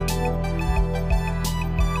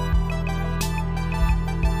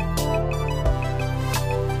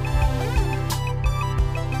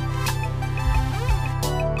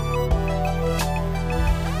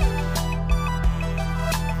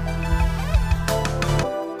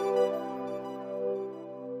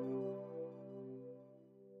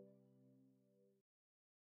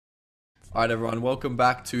All right, everyone, welcome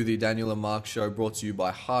back to the Daniel and Mark Show, brought to you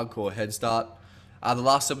by Hardcore Head Start. The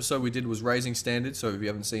last episode we did was Raising Standards, so if you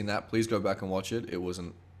haven't seen that, please go back and watch it. It was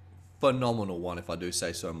a phenomenal one, if I do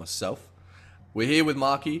say so myself. We're here with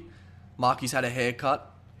Marky. Marky's had a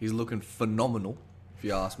haircut. He's looking phenomenal, if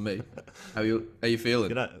you ask me. How you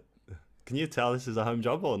feeling? You know, can you tell this is a home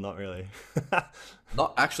job or not really?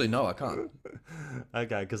 Not actually, no, I can't.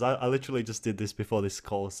 Okay, because I literally just did this before this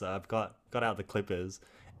call, so I've got out the clippers,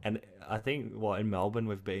 and I think in Melbourne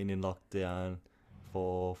we've been in lockdown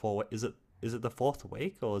for is it the fourth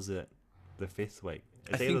week or is it the fifth week?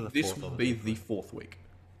 I It's either the think this fourth or will the be fifth the week. fourth week.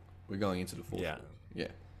 We're going into the fourth Yeah, week.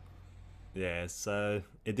 Yeah. yeah. So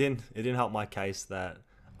it didn't help my case that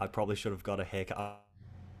I probably should have got a haircut.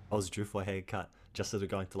 I was due for a haircut just as we're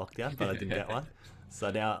going to lockdown, but I didn't get one. So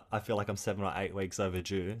now I feel like I'm 7 or 8 weeks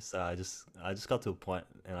overdue. So I just got to a point,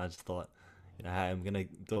 and I just thought, hey, I'm gonna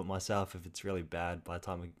do it myself. If it's really bad, by the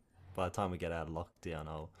time we get out of lockdown,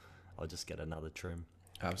 I'll just get another trim.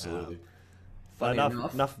 Um, Absolutely. but Funny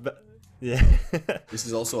enough, enough. But yeah. this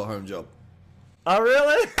is also a home job. Oh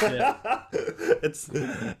really? Yeah.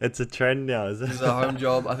 It's a trend now, is it? This is a home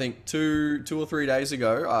job. I think two or 3 days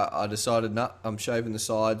ago, I decided, nah, I'm shaving the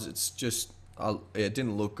sides. It's just, it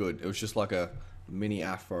didn't look good. It was just like a mini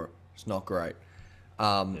afro. It's not great.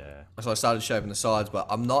 Yeah. So I started shaving the sides, but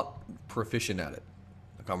I'm not proficient at it.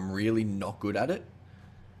 Like I'm really not good at it.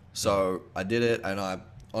 So I did it, and I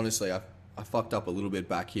fucked up a little bit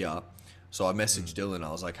back here. So I messaged Dylan. I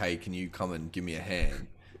was like, hey, can you come and give me a hand?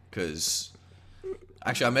 Because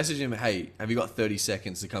actually, I messaged him, hey, have you got 30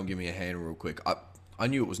 seconds to come give me a hand real quick? I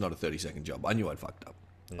knew it was not a 30-second job. I knew I'd fucked up.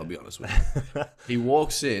 I'll be honest with you. He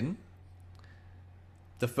walks in.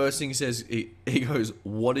 The first thing he says, he goes,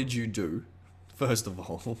 what did you do? First of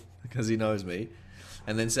all, because he knows me.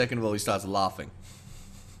 And then second of all, he starts laughing.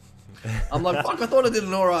 I'm like, fuck, I thought I did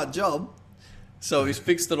an alright job. So he's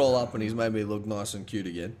fixed it all up and he's made me look nice and cute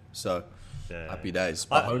again. So Yeah. happy days.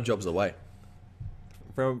 My home job's away.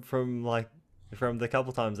 From the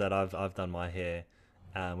couple times that I've done my hair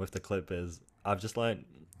with the clippers, I've just learned,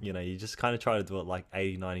 you just kind of try to do it like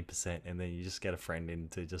 80-90%, and then you just get a friend in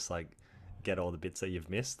to just like get all the bits that you've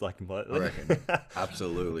missed like I completely. reckon.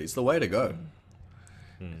 Absolutely. It's the way to go.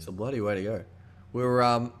 It's the bloody way to go.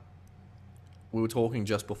 We were talking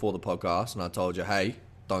just before the podcast, and I told you, hey,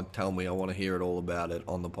 don't tell me. I want to hear it all about it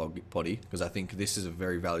on the potty, because I think this is a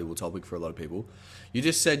very valuable topic for a lot of people. You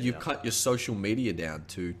just said you Yeah. cut your social media down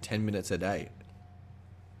to 10 minutes a day.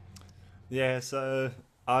 Yeah, so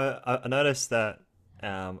I noticed that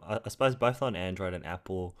I suppose both on Android and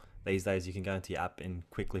Apple these days you can go into your app and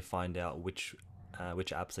quickly find out which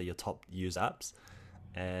apps are your top used apps.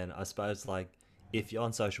 And I suppose like if you're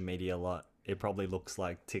on social media a lot, it probably looks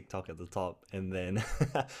like TikTok at the top, and then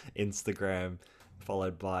Instagram,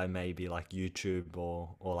 followed by maybe like YouTube or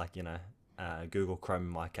like Google Chrome in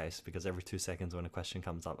my case, because every 2 seconds when a question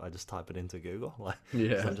comes up, I just type it into Google, like 'cause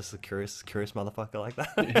Yeah. I'm just a curious motherfucker like Yeah.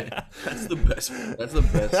 that. That's the best. That's the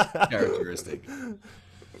best characteristic.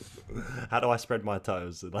 How do I spread my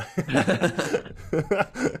toes? Like,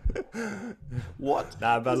 What?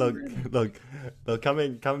 nah, but look.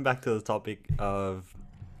 Coming back to the topic of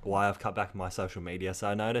why I've cut back my social media. So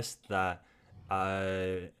I noticed that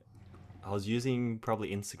I was using probably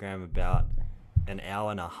Instagram about an hour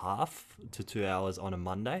and a half to 2 hours on a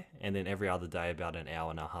Monday, and then every other day about an hour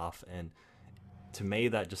and a half. And to me,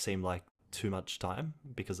 that just seemed like too much time,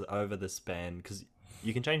 because over the span, because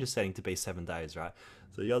you can change the setting to be 7 days, right?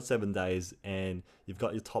 So you got 7 days, and you've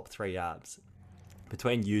got your top three apps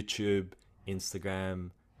between YouTube, Instagram,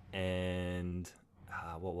 and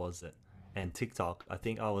what was it? And TikTok. I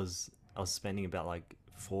think I was spending about like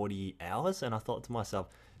 40 hours, and I thought to myself,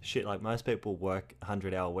 shit, like most people work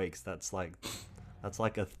 100-hour weeks. That's like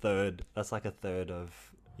a third. That's like a third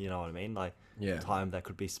of, you know what I mean? Like Yeah. time that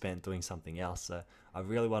could be spent doing something else. So I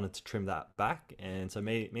really wanted to trim that back, and so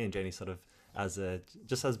me and Jenny sort of as a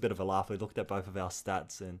bit of a laugh, we looked at both of our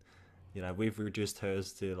stats, and we've reduced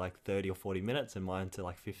hers to like 30 or 40 minutes and mine to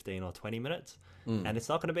like 15 or 20 minutes. And it's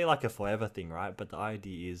not going to be like a forever thing, right? But the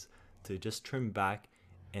idea is to just trim back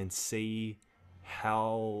and see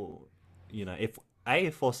how, if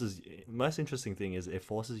it forces, most interesting thing is it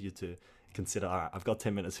forces you to consider, all right, I've got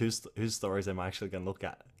 10 minutes, whose stories am I actually going to look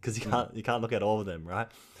at? Because you can't look at all of them, right?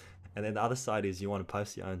 And then the other side is you want to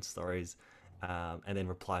post your own stories, and then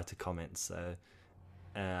reply to comments. So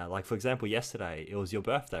like for example, yesterday it was your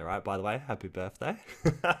birthday, right? By the way, happy birthday.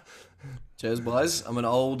 Cheers, boys. I'm an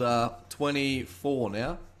old 24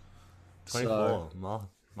 now. So 24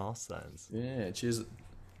 milestones. yeah, cheers.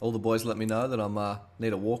 All the boys let me know that I'm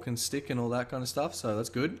need a walking stick and all that kind of stuff. So that's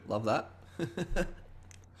good. Love that.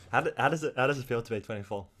 how does it feel to be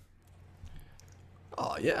 24?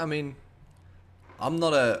 Oh yeah, I mean,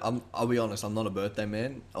 I'll be honest, I'm not a birthday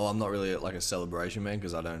man, or I'm not really like a celebration man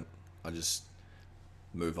because I just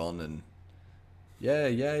move on and yeah,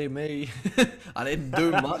 yay me. I didn't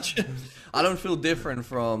do much. I don't feel different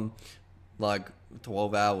from like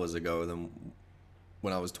 12 hours ago than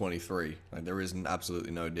when I was 23. Like there isn't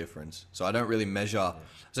absolutely no difference. So I don't really measure. I Yeah.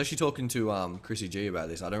 was actually talking to Chrissy G about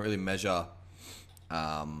this. I don't really measure.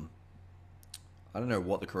 Um, I don't know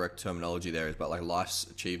what the correct terminology there is, but like life's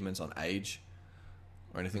achievements on age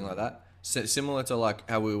or anything like that. Similar to like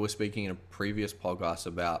how we were speaking in a previous podcast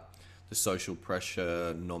about the social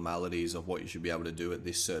pressure normalities of what you should be able to do at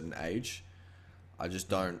this certain age. I just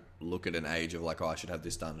don't look at an age of like, oh, I should have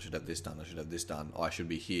this done, I should have this done, I should have this done, oh, I should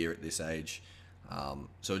be here at this age.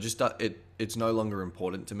 So it just it's no longer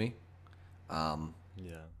important to me. Um,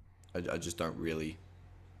 Yeah. I just don't really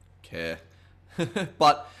care.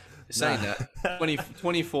 But saying Nah. that,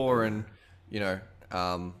 24 and, you know,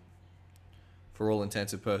 um, for all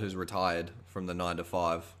intents and purposes, retired from the 9 to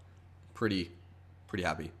 5, pretty, pretty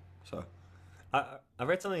happy. So, I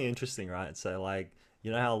read something interesting, right? So like,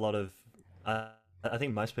 you know how a lot of I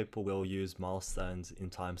think most people will use milestones in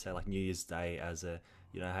time, say like New Year's Day as a,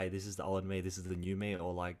 hey, this is the old me, this is the new me,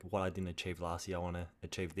 or like what I didn't achieve last year, I want to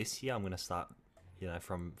achieve this year. I'm going to start,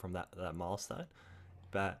 from that milestone.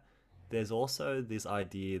 But there's also this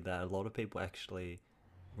idea that a lot of people actually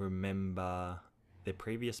remember their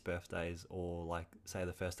previous birthdays, or like say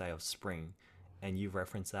the first day of spring, and you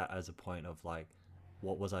reference that as a point of like,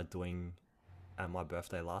 what was I doing at my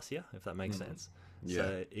birthday last year, if that makes mm, sense.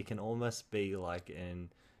 yeah, So it can almost be like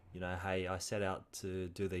hey, I set out to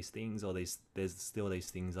do these things, or there's still these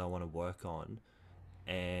things I want to work on,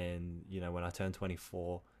 and when I turn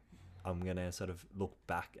 24, I'm gonna sort of look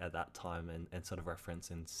back at that time and sort of reference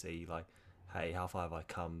and see like, hey, how far have I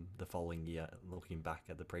come the following year, looking back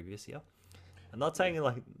at the previous year. I'm not yeah, saying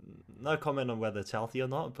like, no comment on whether it's healthy or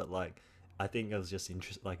not, but like, I think it was just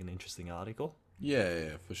like an interesting article.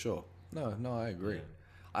 yeah, for sure. No, no, I agree. Yeah.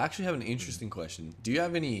 I actually have an Mm. interesting question. Do you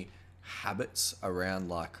have any habits around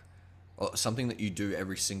like, or something that you do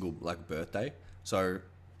every single like birthday? So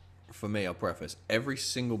for me, I'll preface every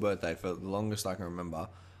single birthday for the longest I can remember.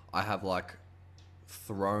 I have like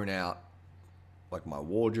thrown out like my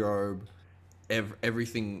wardrobe,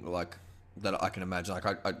 everything like that I can imagine.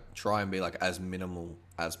 Like I try and be like as minimal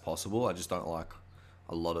as possible. I just don't like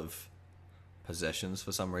a lot of possessions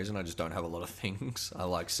for some reason. I just don't have a lot of things. I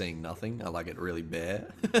like seeing nothing. I like it really bare.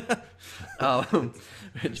 um,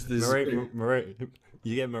 which this Marie,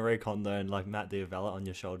 you get Marie Kondo and like Matt Diavella on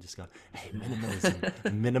your shoulder, just going, "Hey, minimalism,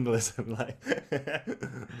 minimalism." Like,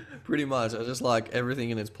 pretty much. I just like everything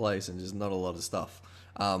in its place and just not a lot of stuff.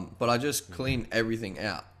 But I just clean everything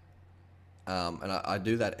out. And I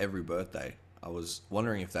do that every birthday. I was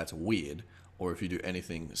wondering if that's weird or if you do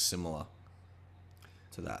anything similar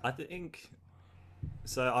to that. I think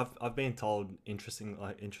so. I've been told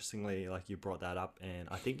interestingly, like you brought that up, and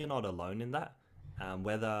I think you're not alone in that.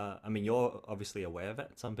 Whether I mean, you're obviously aware of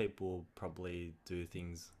it. Some people probably do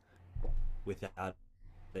things without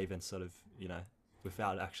even sort of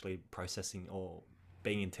without actually processing or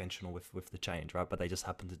being intentional with the change, right? But they just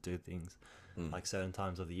happen to do things Mm. like certain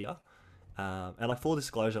times of the year. And like full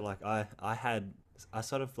disclosure, like I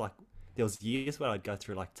sort of like, there was years where I'd go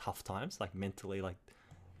through like tough times, like mentally, like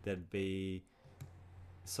there'd be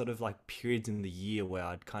sort of like periods in the year where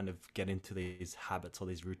I'd kind of get into these habits or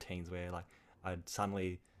these routines where like I'd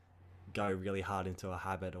suddenly go really hard into a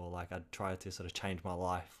habit, or like I'd try to sort of change my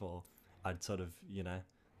life, or I'd sort of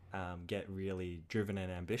get really driven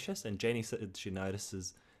and ambitious. And Jenny said she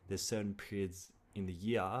notices there's certain periods in the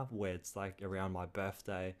year where it's like around my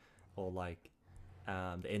birthday, or like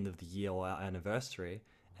the end of the year or our anniversary,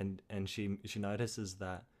 and she notices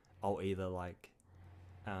that I'll either like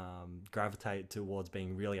gravitate towards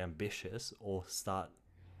being really ambitious, or start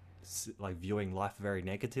like viewing life very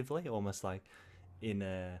negatively, almost like in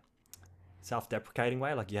a self-deprecating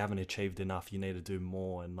way, like you haven't achieved enough, you need to do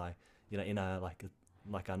more, and like in a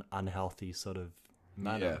like an unhealthy sort of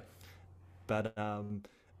manner. Yeah. But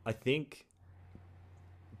I think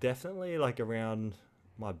definitely like around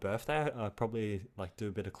my birthday, I probably like do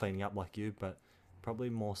a bit of cleaning up like you, but probably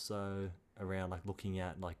more so around like looking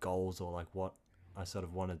at like goals, or like what I sort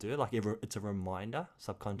of want to do. Like it's a reminder,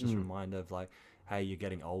 subconscious Mm. reminder of like, hey, you're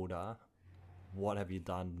getting older. What have you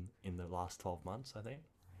done in the last 12 months? I think.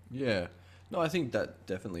 Yeah. No, I think that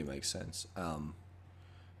definitely makes sense.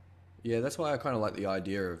 Yeah, that's why I kind of like the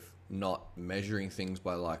idea of not measuring things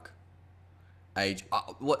by like age.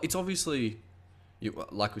 Well, it's obviously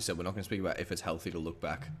like we said, we're not going to speak about if it's healthy to look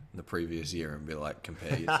back in the previous year and be like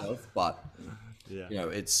compare yourself, but Yeah.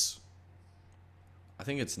 I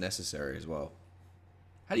think it's necessary as well.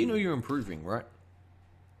 How do you know you're improving, right?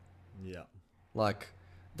 Yeah. Like,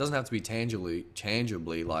 it doesn't have to be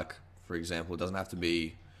tangibly. Like, for example, it doesn't have to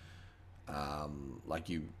be like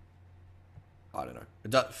you. I don't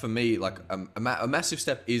know. For me, like a massive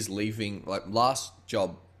step is leaving. Like last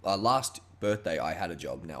birthday, I had a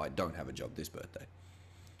job. Now I don't have a job this birthday.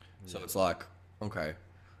 So it's like, okay,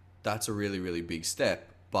 that's a really, really big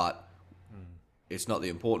step, but it's not the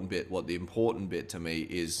important bit. What the important bit to me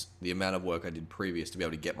is the amount of work I did previous to be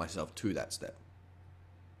able to get myself to that step.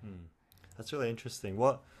 That's really interesting.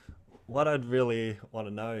 What I'd really want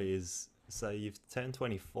to know is, so you've turned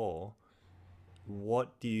 24.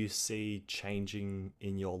 What do you see changing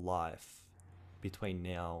in your life between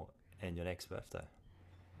now and your next birthday?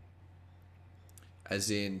 As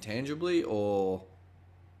in tangibly or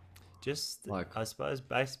Just, like, I suppose,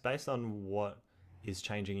 based on what is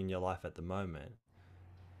changing in your life at the moment,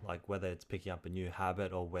 like whether it's picking up a new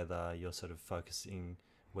habit or whether you're sort of focusing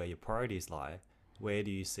where your priorities lie, where do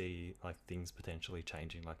you see like things potentially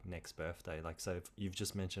changing, like next birthday? Like, so if you've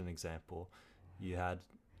just mentioned an example, you had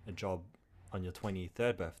a job on your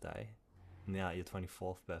 23rd birthday, now at your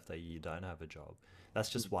 24th birthday, you don't have a job. That's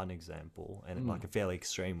just one example, and like a fairly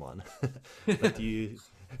extreme one. But do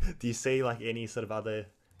you see like any sort of other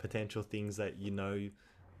potential things that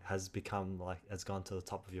has become like has gone to the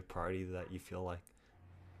top of your priority that you feel like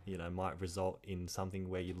might result in something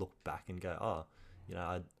where you look back and go, oh,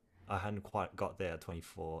 I hadn't quite got there at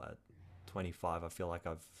 24. At 25, I feel like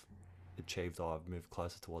I've achieved or I've moved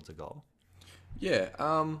closer towards a goal. yeah,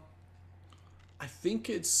 I think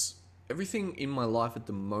it's everything in my life at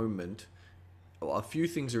the moment. Well, a few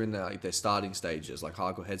things are in there, like their starting stages, like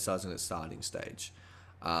Hardcore Head Starts in its starting stage.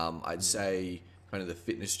 I'd say kind of the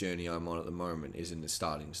fitness journey I'm on at the moment is in the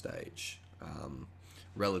starting stage.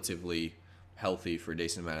 Relatively healthy for a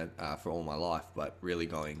decent amount for all my life, but really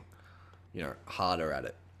going, harder at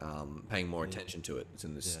it, paying more attention to it. It's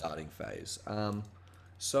in the starting phase.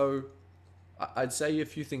 So I'd say a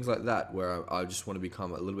few things like that where I just want to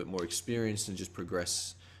become a little bit more experienced and just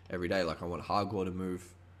progress every day. Like I want Hardcore to move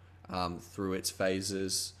through its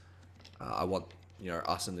phases. I want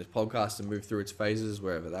us in this podcast to move through its phases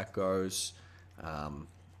wherever that goes.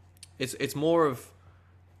 It's more of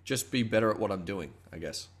just be better at what I'm doing, I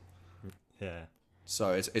guess. Yeah.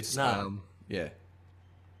 So it's No. yeah.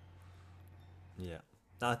 Yeah.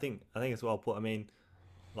 No, I think it's well put. I mean,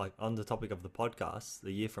 like on the topic of the podcast,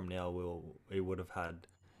 a year from now we would have had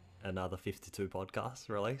another 52 podcasts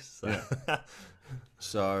released. So. Yeah.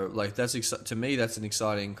 So like to me that's an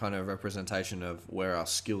exciting kind of representation of where our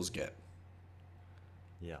skills get.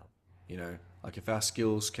 Yeah. Like if our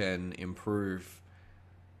skills can improve,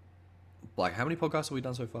 like how many podcasts have we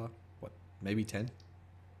done so far? What, maybe 10?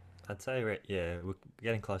 I'd say we're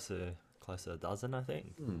getting closer to a dozen, I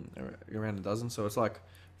think. Around a dozen. So it's like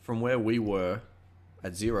from where we were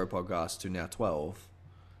at 0 podcasts to now 12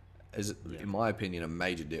 is, in my opinion, a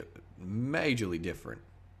majorly different.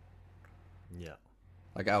 Yeah.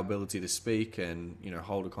 Like our ability to speak and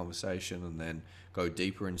hold a conversation and then go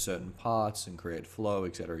deeper in certain parts and create flow,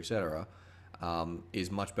 etc., is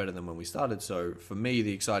much better than when we started. So for me,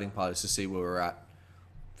 the exciting part is to see where we're at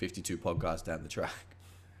 52 podcasts down the track.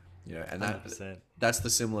 And 100%. that's the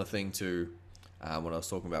similar thing to what I was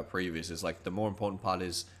talking about previous. Is like the more important part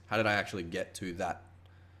is how did I actually get to that,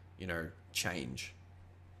 change.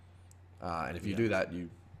 And if you do that,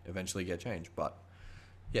 you eventually get change. But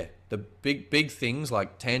yeah, the big things,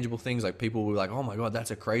 like tangible things, like people will be like, oh my God,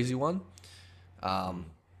 that's a crazy one. I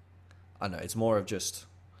know it's more of just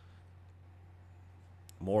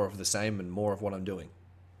more of the same and more of what I'm doing.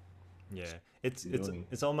 Yeah.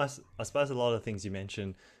 It's almost, I suppose a lot of things you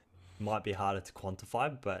mentioned might be harder to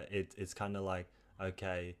quantify, but it's kind of like,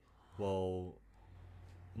 okay, well,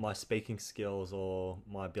 my speaking skills or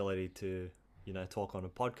my ability to, talk on a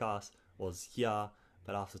podcast was here,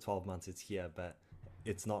 but after 12 months it's here, but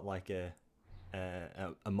it's not like a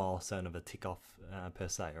milestone of a tick off per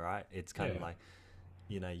se, right? It's kind of like,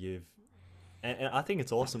 you've, and I think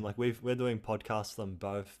it's awesome. Like we're doing podcasts on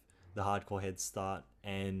both the Hardcore Head Start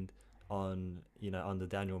and on the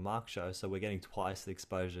Daniel Mark show, so we're getting twice the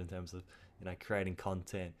exposure in terms of creating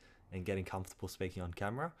content and getting comfortable speaking on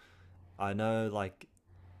camera. I know, like,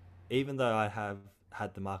 even though I have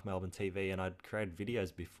had the Mark Melbourne TV and I'd created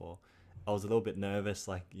videos before, I was a little bit nervous,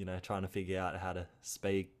 like trying to figure out how to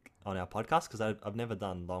speak on our podcast because I've never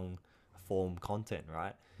done long form content,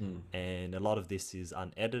 right? And a lot of this is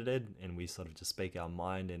unedited and we sort of just speak our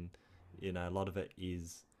mind, and a lot of it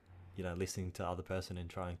is listening to the other person and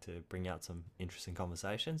trying to bring out some interesting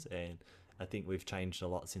conversations. And I think we've changed a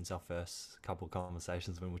lot since our first couple of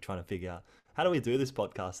conversations when we're trying to figure out how do we do this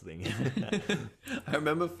podcast thing. I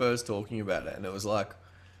remember first talking about it, and it was like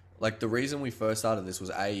the reason we first started this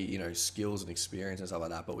was skills and experience and stuff like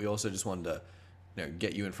that, but we also just wanted to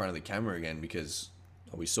get you in front of the camera again because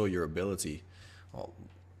we saw your ability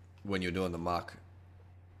when you were doing the Mark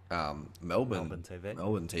Melbourne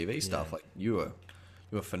TV stuff. Yeah. Like you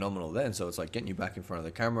were phenomenal then, so it's like getting you back in front of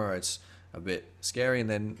the camera, it's a bit scary. And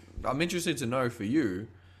then I'm interested to know for you,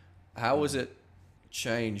 how was it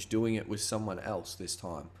change doing it with someone else this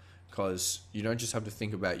time? Because you don't just have to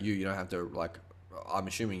think about you don't have to, like, I'm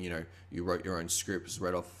assuming you wrote your own scripts,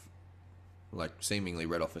 seemingly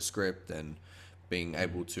read off a script, and being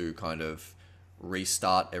able to kind of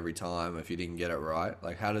restart every time if you didn't get it right.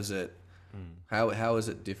 Like, how does it how is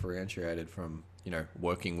it differentiated from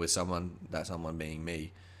working with someone being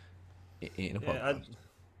me in a podcast?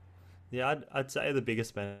 I'd say the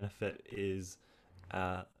biggest benefit is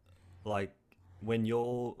like when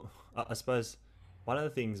you're I suppose one of the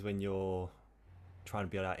things when you're trying to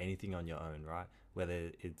build out anything on your own, right?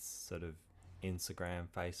 Whether it's sort of Instagram,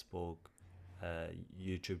 Facebook,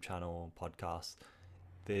 YouTube channel, podcast,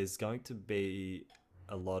 there's going to be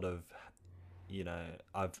a lot of,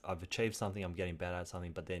 I've achieved something, I'm getting better at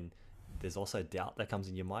something, but then there's also doubt that comes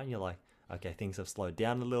in your mind. You're like, okay, things have slowed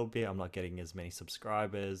down a little bit. I'm not getting as many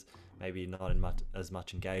subscribers, maybe not as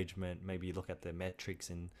much engagement. Maybe you look at the metrics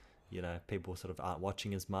and, people sort of aren't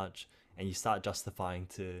watching as much, and you start justifying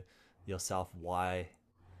to yourself why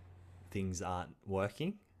things aren't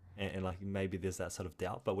working. And like maybe there's that sort of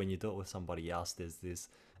doubt. But when you do it with somebody else, there's this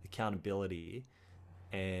accountability,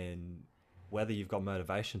 and whether you've got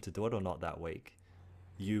motivation to do it or not that week,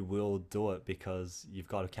 you will do it because you've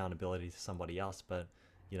got accountability to somebody else. But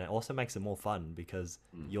also makes it more fun because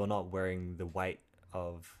you're not wearing the weight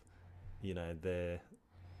of the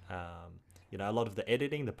a lot of the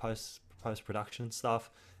editing, the post production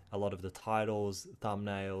stuff, a lot of the titles,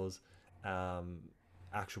 thumbnails,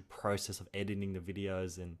 actual process of editing the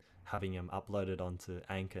videos and having them uploaded onto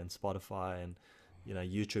Anchor and Spotify and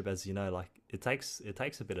YouTube. As like it takes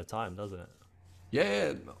a bit of time, doesn't it?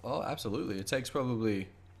 Yeah. Oh, absolutely. It takes probably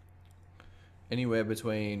anywhere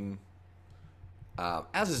between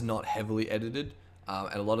ours is not heavily edited,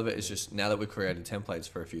 and a lot of it is just, now that we've created templates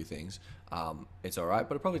for a few things, it's all right,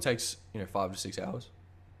 but it probably takes 5 to 6 hours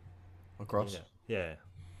across. Yeah,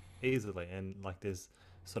 easily. And like there's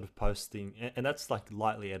sort of posting, and that's like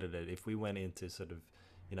lightly edited. If we went into sort of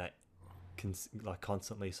like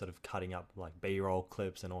constantly sort of cutting up like B-roll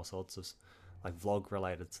clips and all sorts of like vlog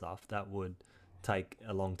related stuff, that would take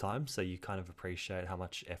a long time. So you kind of appreciate how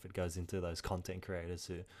much effort goes into those content creators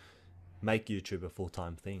who make YouTube a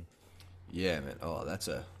full-time thing. Yeah, man. Oh,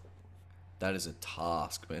 that is a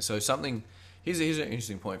task, man. So here's an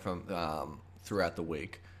interesting point from throughout the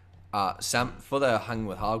week. Sam, for the Hanging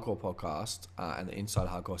with Hardcore podcast and the Inside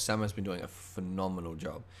Hardcore, Sam has been doing a phenomenal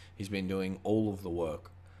job. He's been doing all of the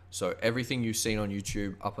work. So everything you've seen on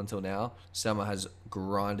YouTube up until now, Sama has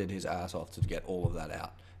grinded his ass off to get all of that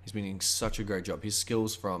out. He's been doing such a great job. His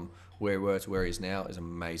skills from where he were to where he is now is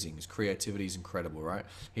amazing. His creativity is incredible, right?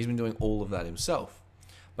 He's been doing all of that himself.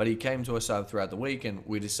 But he came to us throughout the week, and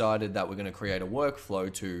we decided that we're going to create a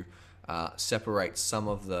workflow to separate some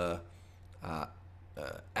of the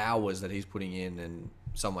hours that he's putting in, and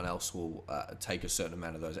someone else will take a certain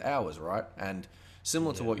amount of those hours, right? And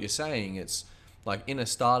similar to what you're saying, it's like in a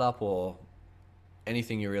startup or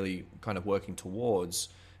anything you're really kind of working towards,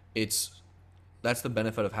 that's the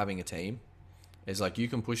benefit of having a team. Is like you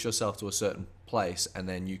can push yourself to a certain place, and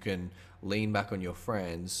then you can lean back on your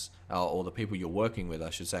friends or the people you're working with, I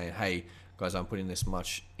should say, and hey guys, I'm putting this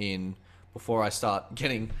much in. Before I start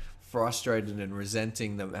getting frustrated and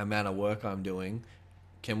resenting the amount of work I'm doing,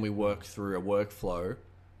 can we work through a workflow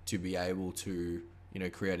to be able to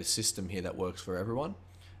create a system here that works for everyone?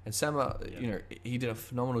 And Sam, he did a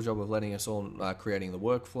phenomenal job of letting us all creating the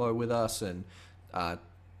workflow with us, and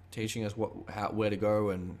teaching us where to go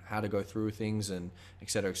and how to go through things, and et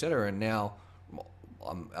cetera, et cetera. And now,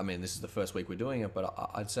 I mean, this is the first week we're doing it, but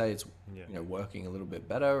I'd say it's working a little bit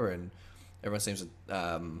better, and everyone seems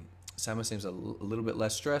Sam seems a little bit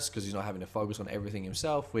less stressed because he's not having to focus on everything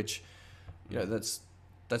himself, which that's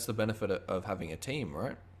the benefit of having a team,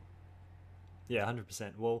 right? Yeah,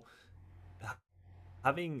 100%. Well,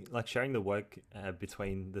 having like sharing the work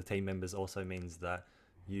between the team members also means that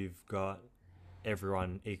you've got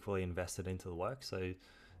everyone equally invested into the work, so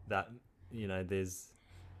that there's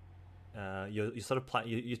you sort of play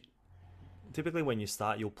you typically when you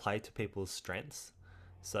start, you'll play to people's strengths,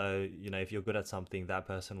 So, if you're good at something, that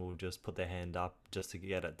person will just put their hand up just to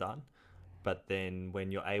get it done. But then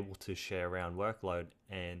when you're able to share around workload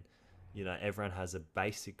and, everyone has a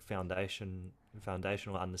basic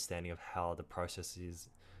foundational understanding of how the process is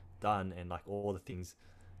done and like all the things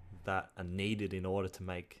that are needed in order to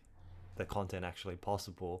make the content actually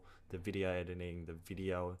possible, the video editing, the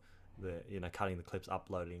video, cutting the clips,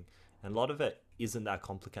 uploading. And a lot of it isn't that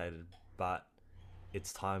complicated, but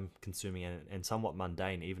it's time consuming and somewhat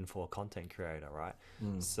mundane even for a content creator, right?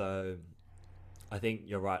 So I think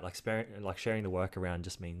you're right. Like sharing the work around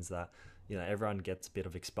just means that everyone gets a bit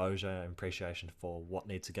of exposure and appreciation for what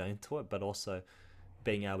needs to go into it, but also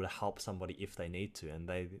being able to help somebody if they need to, and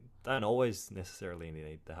they don't always necessarily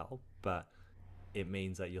need the help, but it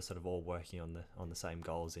means that you're sort of all working on the same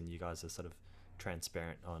goals, and you guys are sort of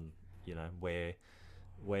transparent on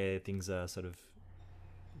where things are sort of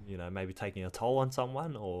maybe taking a toll on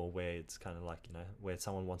someone, or where it's kind of like where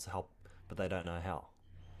someone wants to help but they don't know how.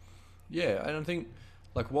 Yeah, and I think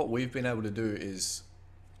like what we've been able to do is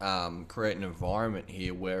create an environment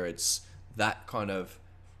here where it's that kind of,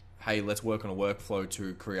 hey, let's work on a workflow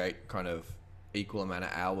to create kind of equal amount of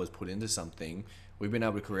hours put into something. We've been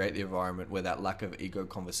able to create the environment where that lack of ego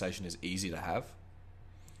conversation is easy to have.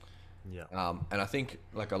 Yeah. And I think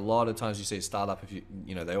like a lot of times you see a startup, if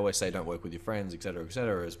they always say don't work with your friends, et cetera,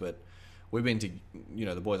 but we've been to,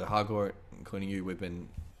 the boys at Hardcore, including you, we've been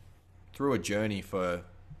through a journey for,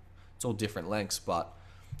 it's all different lengths, but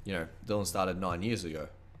Dylan started 9 years ago,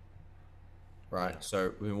 right? Yeah.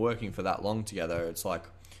 So we've been working for that long together. It's like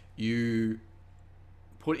you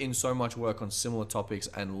put in so much work on similar topics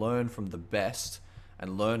and learn from the best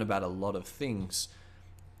and learn about a lot of things.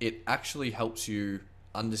 It actually helps you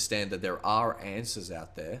understand that there are answers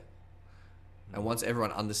out there. And once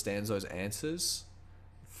everyone understands those answers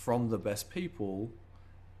from the best people,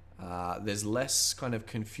 there's less kind of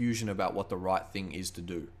confusion about what the right thing is to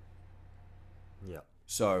do. Yeah.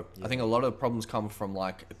 So I think a lot of problems come from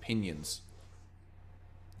like opinions.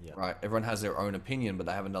 Yeah. Right? Everyone has their own opinion, but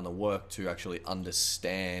they haven't done the work to actually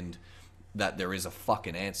understand that there is a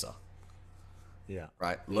fucking answer. Yeah.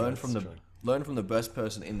 Right? Yeah, Learn from the best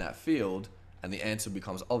person in that field, and the answer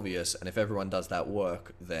becomes obvious. And if everyone does that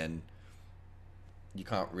work, then you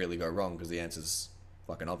can't really go wrong because the answer's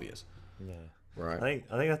fucking obvious. Yeah. Right.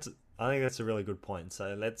 I think that's a really good point.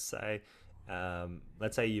 So let's say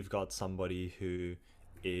you've got somebody who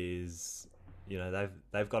is,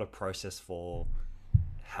 they've got a process for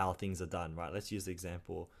how things are done, right? Let's use the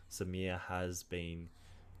example. Samir has been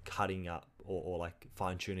cutting up or like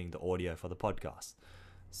fine tuning the audio for the podcast.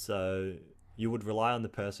 So you would rely on the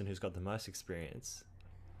person who's got the most experience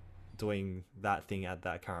doing that thing at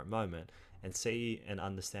that current moment and see and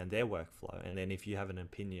understand their workflow. And then if you have an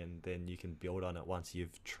opinion, then you can build on it once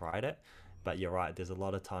you've tried it. But you're right, there's a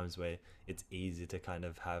lot of times where it's easy to kind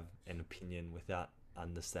of have an opinion without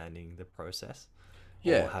understanding the process.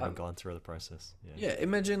 Yeah, or having gone through the process. Yeah,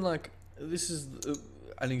 imagine like this is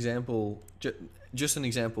an example, just an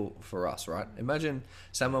example for us, right? Imagine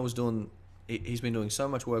Samo was doing, he's been doing so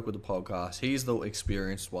much work with the podcast. He's the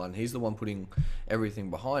experienced one. He's the one putting everything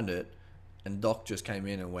behind it. And Doc just came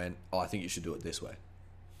in and went, "Oh, I think you should do it this way."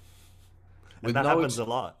 And that happens a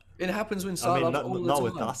lot. It happens when startups all the time. Not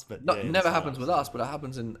with us, but never happens with us, but it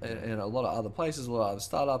happens in a lot of other places, a lot of other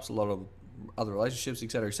startups, a lot of other relationships,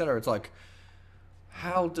 etc., etc. It's like,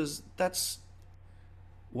 how does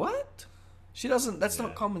what? She doesn't. That's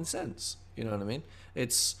not common sense. You know what I mean?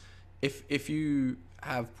 It's if you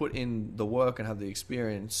have put in the work and have the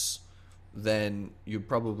experience, then you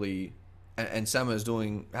probably and Summer's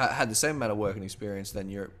had the same amount of work and experience, then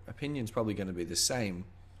your opinion's probably going to be the same.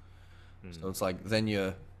 So it's like then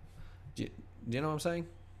do you know what I'm saying?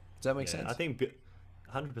 Does that make sense? I think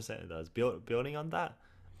 100% it does. Building on that,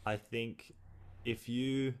 I think if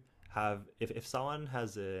someone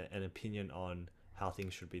has an opinion on how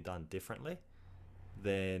things should be done differently,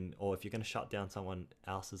 then, or if you're going to shut down someone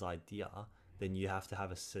else's idea, then you have to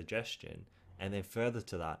have a suggestion. And then further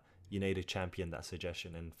to that, you need to champion that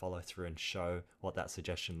suggestion and follow through and show what that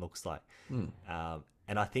suggestion looks like.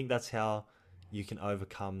 And I think that's how you can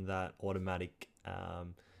overcome that automatic,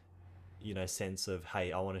 sense of,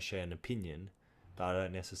 hey, I want to share an opinion, but I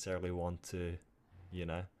don't necessarily want to,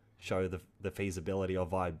 show the feasibility or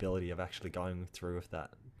viability of actually going through with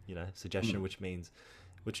that, suggestion, which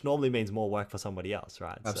normally means more work for somebody else,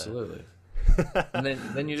 right? Absolutely. And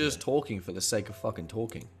then you're just talking for the sake of fucking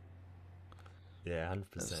talking. Yeah, 100%.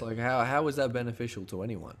 It's like, how is that beneficial to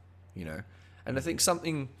anyone, And I think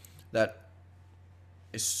something that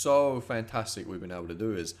is so fantastic we've been able to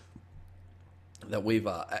do is that we've,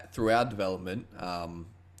 through our development,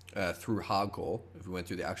 through hardcore, if we went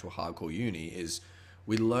through the actual hardcore uni, is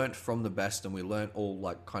we learnt from the best and we learnt all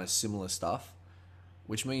like kind of similar stuff,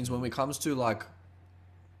 which means when it comes to like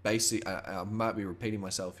basic, I might be repeating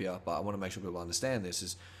myself here, but I want to make sure people understand this,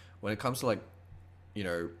 is when it comes to like, you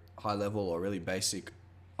know, high level or really basic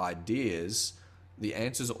ideas, the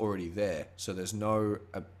answers are already there. So there's no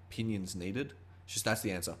opinions needed. It's just that's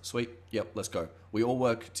the answer. Sweet. Yep, let's go. We all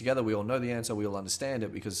work together. We all know the answer. We all understand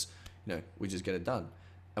it because, you know, we just get it done.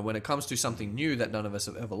 And when it comes to something new that none of us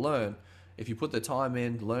have ever learned, if you put the time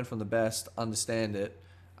in, learn from the best, understand it,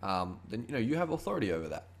 then, you know, you have authority over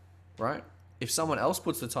that, right? If someone else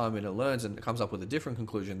puts the time in and learns and comes up with a different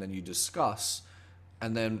conclusion, then you discuss,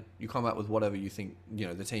 and then you come up with whatever you think, you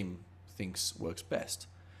know, the team thinks works best,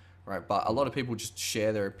 right? But a lot of people just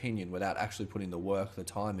share their opinion without actually putting the work, the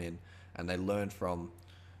time in, and they learn from,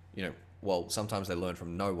 you know, well, sometimes they learn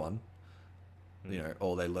from no one, you know,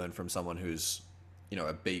 or they learn from someone who's, you know,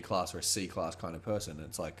 a B class or a C class kind of person. And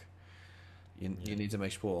it's like, you need to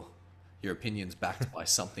make sure your opinion's backed by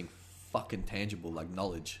something fucking tangible like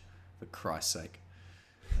knowledge, for Christ's sake.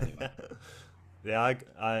 Anyway. Yeah,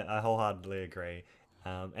 I wholeheartedly agree.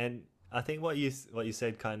 And I think what you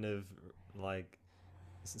said kind of like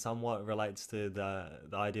somewhat relates to the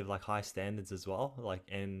idea of like high standards as well. Like,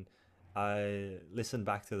 and I listened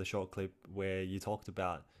back to the short clip where you talked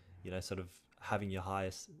about, you know, sort of having your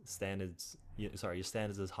highest standards, your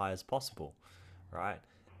standards as high as possible, right?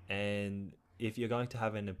 And if you're going to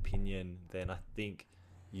have an opinion, then I think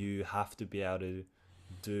you have to be able to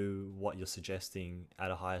do what you're suggesting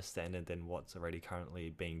at a higher standard than what's already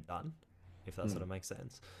currently being done, if that sort of makes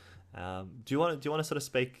sense. Do you want to sort of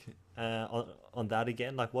speak on that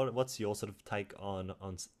again? Like, what's your sort of take on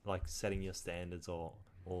like setting your standards or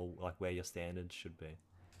like where your standards should be?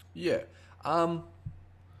 Yeah.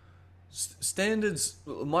 Standards,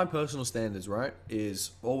 my personal standards, right,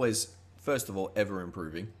 is always, first of all, ever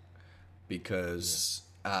improving. Because,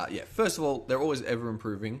 first of all, they're always ever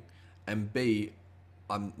improving. And B,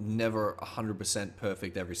 I'm never 100%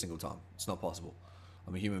 perfect every single time. It's not possible.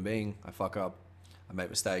 I'm a human being. I fuck up. I make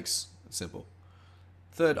mistakes. It's simple.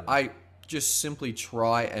 Third, I just simply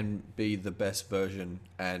try and be the best version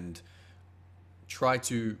and try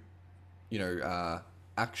to, you know,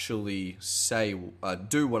 actually say,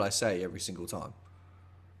 do what I say every single time.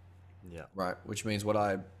 Yeah. Right. Which means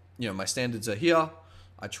my standards are here.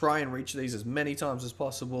 I try and reach these as many times as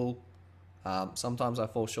possible. Sometimes I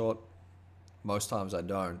fall short. Most times I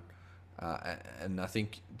don't. And I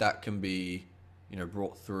think that can be, you know,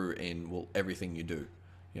 brought through in, everything you do.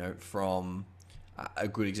 You know, from a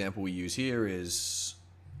good example we use here is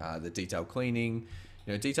the detail cleaning.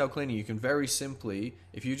 You know, detail cleaning, you can very simply,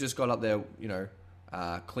 if you just got up there, you know,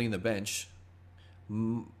 clean the bench,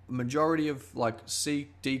 majority of like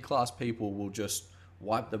D class people will just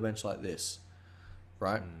wipe the bench like this,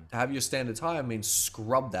 right? To have your standards higher means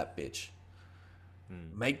scrub that bitch.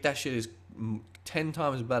 Make that shit is 10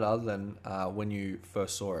 times better than when you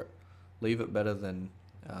first saw it. Leave it better than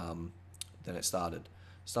it started.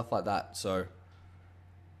 Stuff like that. So,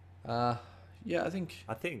 yeah, I think.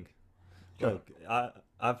 Look,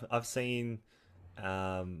 I've seen.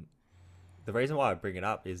 The reason why I bring it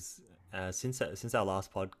up is since our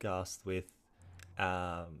last podcast with,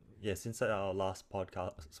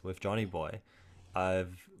 Johnny Boy,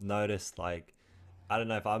 I've noticed, like, I don't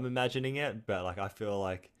know if I'm imagining it, but like I feel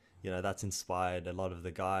like, you know, that's inspired a lot of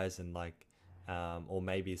the guys, and like, or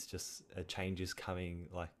maybe it's just a change is coming,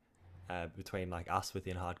 like, between like us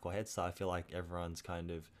within Hardcore Heads. So I feel like everyone's kind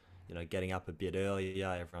of, you know, getting up a bit earlier.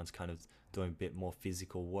 Everyone's kind of doing a bit more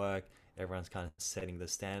physical work. Everyone's kind of setting the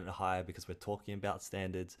standard higher because we're talking about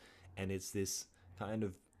standards, and it's this kind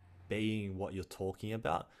of being what you're talking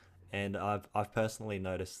about. And I've personally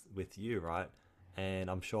noticed with you, right? And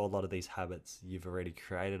I'm sure a lot of these habits you've already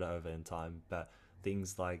created over in time, but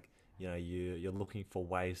things like, you know, you're looking for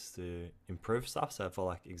ways to improve stuff. So for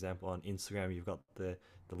like example, on Instagram, you've got the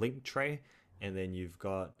link tree, and then you've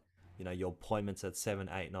got, you know, your appointments at 7,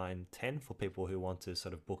 8, 9, 10 for people who want to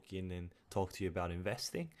sort of book in and talk to you about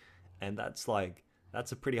investing. And that's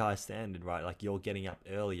a pretty high standard, right? Like, you're getting up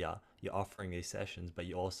earlier, you're offering these sessions, but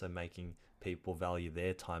you're also making people value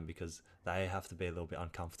their time because they have to be a little bit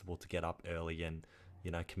uncomfortable to get up early and, you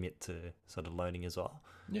know, commit to sort of learning as well.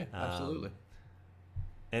 Yeah, absolutely.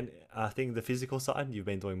 And I think the physical side, you've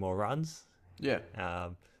been doing more runs. Yeah.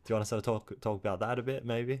 Do you want to sort of talk about that a bit,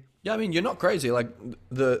 maybe? Yeah, I mean, you're not crazy. Like,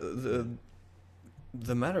 the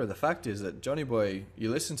matter of the fact is that Johnny Boy, you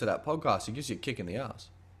listen to that podcast, he gives you a kick in the ass.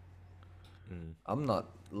 I'm not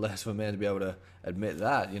less of a man to be able to admit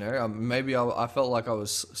that, you know. Maybe I felt like I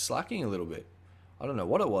was slacking a little bit. I don't know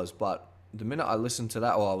what it was, but the minute I listened to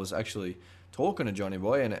that, well, I was actually talking to Johnny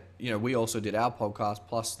Boy, and we also did our podcast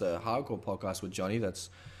plus the hardcore podcast with Johnny. That's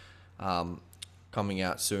coming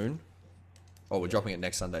out soon. Oh, we're dropping it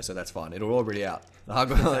next Sunday, so that's fine. It'll already out. The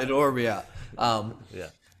hardcore, it'll already be out. Yeah.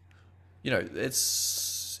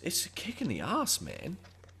 It's a kick in the ass, man.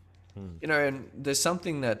 And there's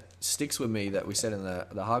something that sticks with me that we said in the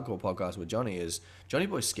hardcore podcast with Johnny is Johnny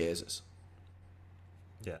Boy scares us.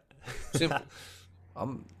 Yeah. Simple.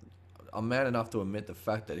 I'm man enough to admit the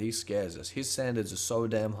fact that he scares us. His standards are so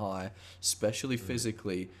damn high, especially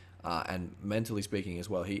physically and mentally speaking as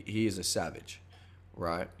well. He is a savage,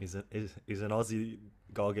 right? He's an Aussie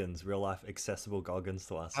Goggins, real life accessible Goggins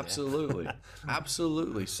to us. Absolutely.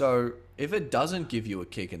 Absolutely. So if it doesn't give you a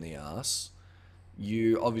kick in the ass,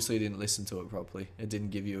 you obviously didn't listen to it properly. It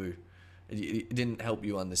didn't help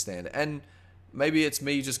you understand it. And maybe it's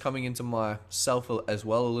me just coming into myself as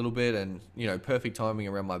well a little bit, and perfect timing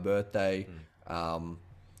around my birthday. Like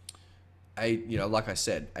I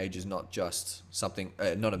said, age is not just something,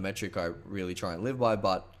 not a metric I really try and live by,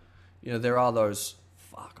 but there are those,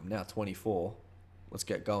 I'm now 24, let's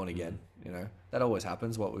get going again. That always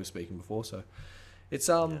happens, what we were speaking before. So it's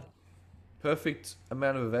perfect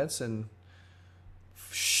amount of events. And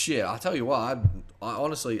shit, I tell you what, I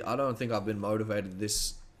honestly, I don't think I've been motivated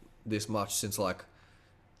this much since like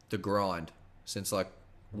the grind, since like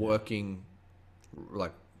working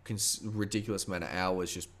like ridiculous amount of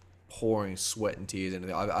hours, just pouring sweat and tears into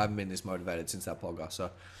it. I haven't been this motivated since that podcast.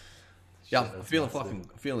 So yeah, I'm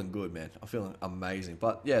feeling good, man. I'm feeling amazing.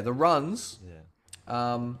 But yeah, the runs. Yeah.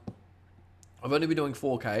 I've only been doing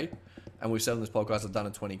 4K, and we've said on this podcast I've done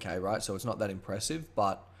a 20K, right? So it's not that impressive,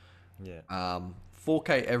 but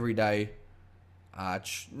 4K every day.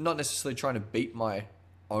 Not necessarily trying to beat my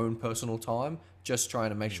own personal time, just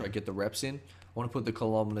trying to make sure I get the reps in. I want to put the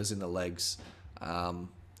kilometers in the legs.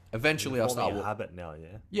 Eventually I'll start a habit now.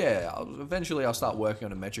 Eventually I'll start working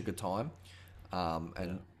on a metric of time,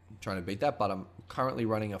 and trying to beat that. But I'm currently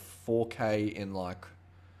running a 4K in like,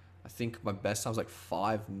 I think my best time's like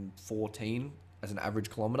 5:14 as an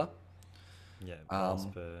average kilometer. Yeah, miles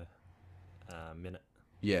per minute.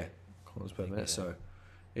 Yeah, kilometers per minute. So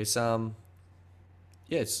it's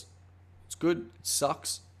it's good. It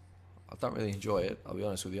sucks. I don't really enjoy it. I'll be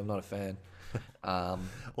honest with you. I'm not a fan.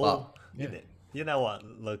 Well, you know what?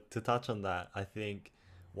 Look, to touch on that, I think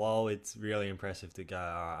while it's really impressive to go, all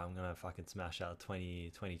right, I'm gonna fucking smash out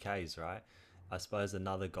 20 Ks, right? I suppose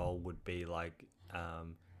another goal would be like,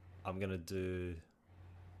 I'm gonna do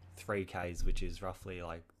 3 Ks, which is roughly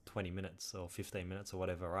like 20 minutes or 15 minutes or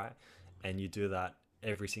whatever, right? And you do that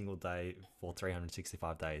every single day for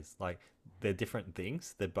 365 days. Like, they're different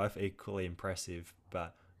things. They're both equally impressive,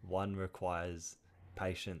 but one requires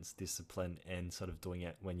patience, discipline, and sort of doing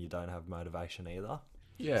it when you don't have motivation either.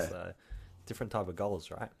 Yeah. So different type of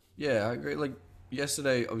goals, right? Yeah, I agree. Like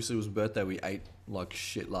yesterday, obviously it was a birthday. We ate like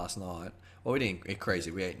shit last night. Well, we didn't eat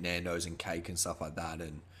crazy. We ate Nando's and cake and stuff like that.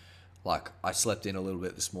 And like I slept in a little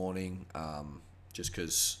bit this morning, just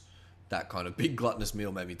because that kind of big gluttonous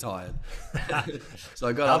meal made me tired. So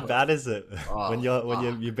I got How up. bad is it when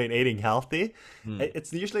you've been eating healthy?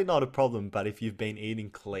 It's usually not a problem, but if you've been eating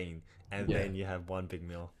clean and then you have one big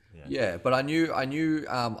meal. Yeah, but I knew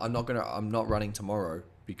I'm not running tomorrow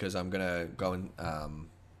because I'm gonna go and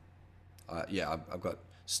I've got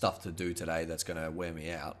stuff to do today that's gonna wear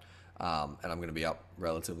me out, and I'm gonna be up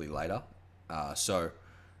relatively later, so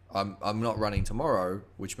I'm not running tomorrow,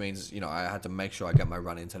 which means I had to make sure I get my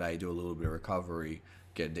run in today, do a little bit of recovery,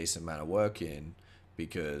 get a decent amount of work in,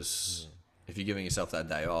 because if you're giving yourself that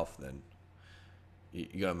day off, then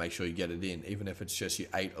you got to make sure you get it in, even if it's just you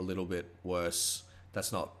ate a little bit worse.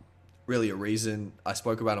 That's not really a reason. I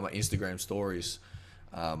spoke about it on my Instagram stories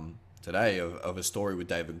today of a story with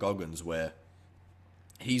David Goggins where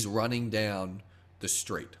he's running down the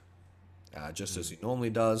street just as he normally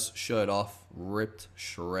does, shirt off, ripped,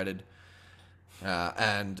 shredded,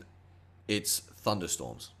 and it's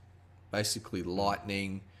thunderstorms, basically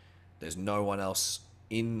lightning. There's no one else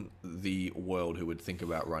in the world who would think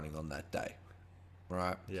about running on that day,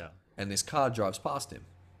 right? Yeah. And this car drives past him,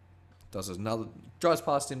 drives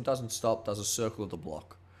past him, doesn't stop, does a circle of the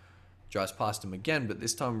block, drives past him again, but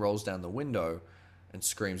this time rolls down the window and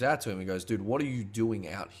screams out to him. He goes, "Dude, what are you doing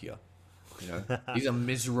out here? These are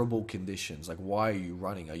miserable conditions. Like, why are you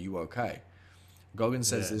running? Are you okay?" Goggins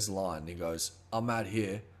says this line. He goes, "I'm out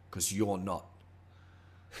here because you're not."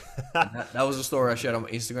 That was a story I shared on my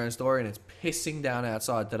Instagram story, and it's pissing down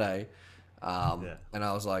outside today. And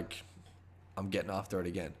I was like, I'm getting after it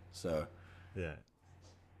again. So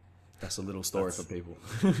that's a little story for people.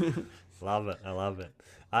 Love it. I love it.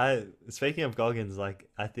 Speaking of Goggins, like,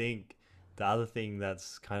 I think the other thing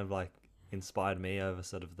that's kind of like inspired me over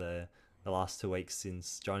sort of the last 2 weeks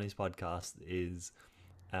since Johnny's podcast is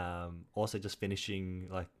also just finishing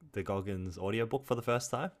like the Goggins audiobook for the first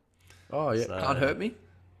time. Oh yeah, can't So hurt me.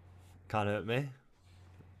 can't hurt me.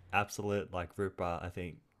 Absolute like ripper. I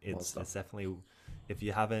think Monster. it's definitely, if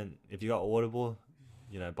you got Audible,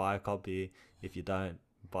 you know, buy a copy. If you don't,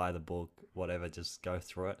 buy the book, whatever, just go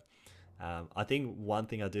through it. I think one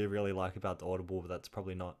thing I do really like about the Audible that's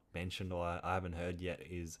probably not mentioned or I haven't heard yet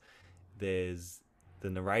is there's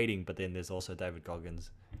the narrating, but then there's also David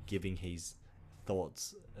Goggins giving his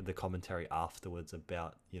thoughts, the commentary afterwards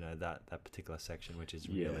about, you know, that particular section, which is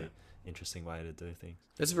Yeah. really interesting way to do things.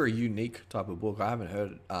 That's a very unique type of book. I haven't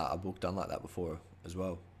heard a book done like that before as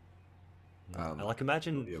well. And like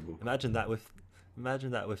imagine Audiobook. imagine that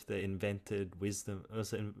with the invented wisdom,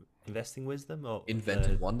 was it investing wisdom or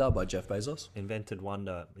Invented Wonder by Jeff Bezos. invented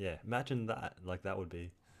wonder? Yeah, imagine that. Like that would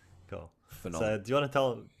be cool. Phenomenal. So do you want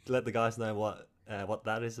to let the guys know what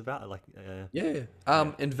that is about? Like Yeah.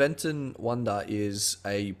 Inventing Wonder is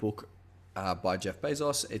a book by Jeff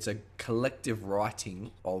Bezos. It's a collective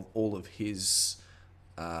writing of all of his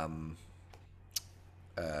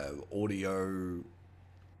audio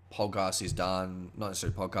podcasts he's done, not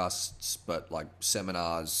necessarily podcasts, but like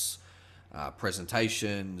seminars,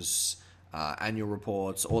 presentations, annual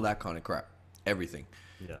reports, all that kind of crap. Everything.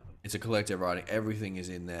 yeah. It's a collective writing. Everything is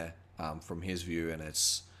in there from his view, and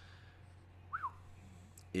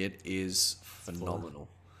it is phenomenal.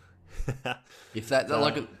 If that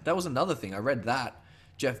was another thing I read, that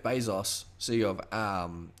Jeff Bezos, CEO of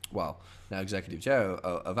now executive chair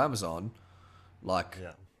of Amazon, like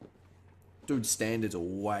Yeah. dude's standards are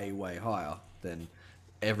way higher than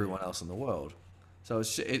everyone else in the world. So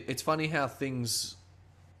it's funny how things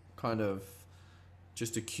kind of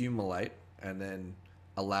just accumulate and then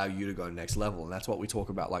allow you to go next level, and that's what we talk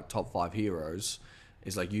about, like top 5 heroes,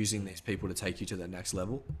 is like using these people to take you to the next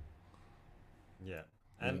level. Yeah,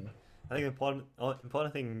 and I think the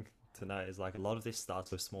important thing to know is like a lot of this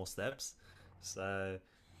starts with small steps. So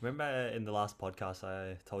remember in the last podcast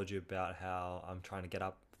I told you about how I'm trying to get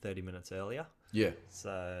up 30 minutes earlier. Yeah.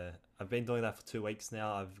 So I've been doing that for 2 weeks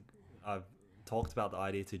now. I've talked about the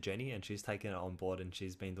idea to Jenny and she's taken it on board and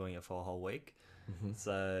she's been doing it for a whole week.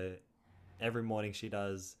 So every morning she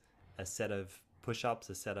does a set of push-ups,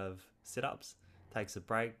 a set of sit-ups, takes a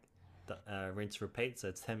break, rinse, repeat. So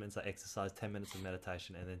it's 10 minutes of exercise, 10 minutes of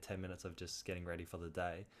meditation, and then 10 minutes of just getting ready for the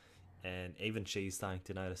day. And even she's starting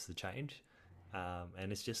to notice the change.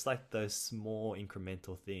 And it's just like those small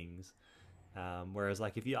incremental things. Whereas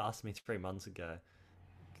like if you asked me 3 months ago,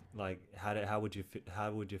 like how would you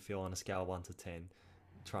feel on a scale of 1 to 10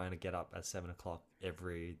 trying to get up at 7 o'clock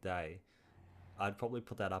every day? I'd probably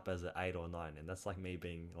put that up as an 8 or 9, and that's like me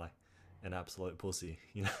being like an absolute pussy,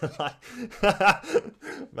 you know. Like,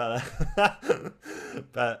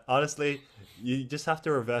 but honestly, you just have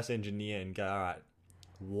to reverse engineer and go, all right,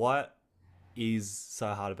 what is so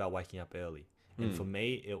hard about waking up early? And for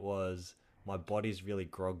me, it was my body's really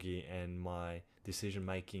groggy and my decision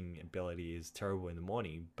making ability is terrible in the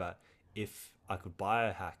morning. But if I could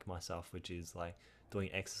biohack myself, which is like doing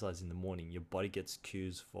exercise in the morning, your body gets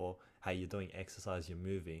cues for how you're doing exercise, you're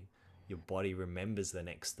moving, your body remembers the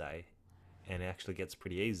next day, and it actually gets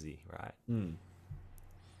pretty easy, right?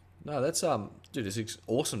 No, that's dude, it's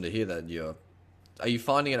awesome to hear that are you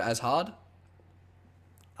finding it as hard?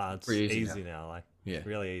 It's Pretty easy now, like Yeah.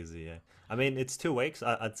 really easy. Yeah, I mean it's 2 weeks.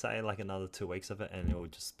 I'd say like another 2 weeks of it, and it will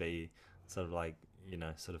just be sort of like, you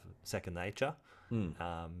know, sort of second nature.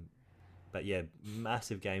 But yeah,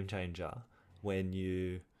 massive game changer when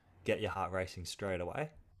you get your heart racing straight away,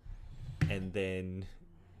 and then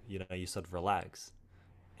you know you sort of relax,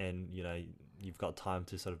 and you know you've got time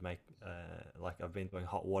to sort of make like I've been doing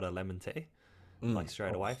hot water lemon tea like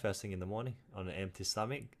straight away first thing in the morning on an empty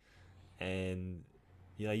stomach, and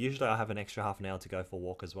you know usually I have an extra half an hour to go for a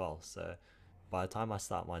walk as well. So by the time I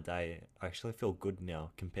start my day, I actually feel good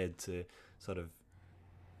now compared to sort of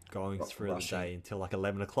going through rushing. the day until like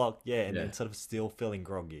 11 o'clock. Yeah, and Yeah. then sort of still feeling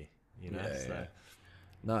groggy, you know. Yeah, So yeah.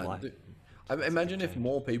 No, Like, dude, imagine if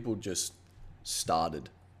more people just started,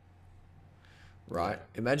 right?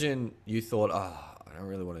 Imagine you thought, I don't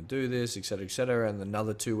really want to do this, etc., and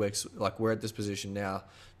another 2 weeks, like we're at this position now,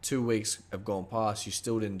 2 weeks have gone past, you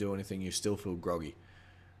still didn't do anything, you still feel groggy.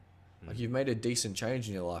 Like you've made a decent change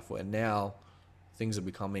in your life where now things are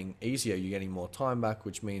becoming easier, you're getting more time back,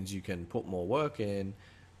 which means you can put more work in,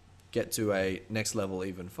 get to a next level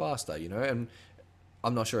even faster, you know? And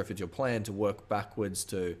I'm not sure if it's your plan to work backwards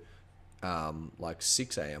to like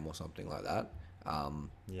 6 a.m. or something like that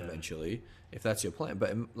Yeah. eventually, if that's your plan.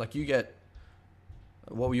 But like you get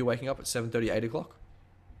What were you waking up at 7:30, 8 o'clock?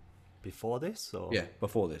 Before this, or Yeah,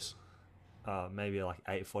 before this. maybe like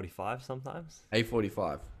 8:45 sometimes.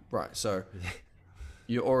 8:45. Right. So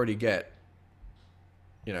you already get,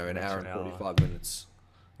 an hour and Extra hour. 45 minutes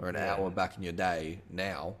or an Yeah. hour back in your day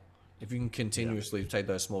now. If you can continuously take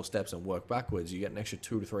those small steps and work backwards, you get an extra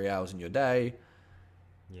 2 to 3 hours in your day.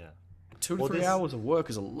 Yeah. Two to Well, three this- hours of work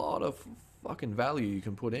is a lot of fucking value you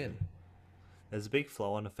can put in. There's a big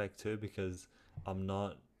flow-on effect too because I'm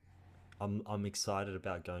not. I'm excited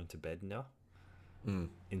about going to bed now.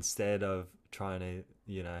 Instead of trying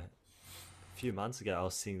to, a few months ago I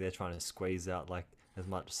was sitting there trying to squeeze out like as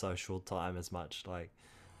much social time, as much like,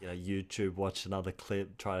 YouTube, watch another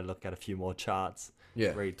clip, try to look at a few more charts,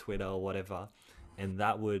 Yeah. read Twitter or whatever, and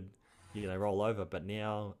that would, roll over. But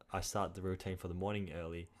now I start the routine for the morning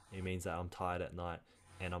early. It means that I'm tired at night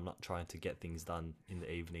and I'm not trying to get things done in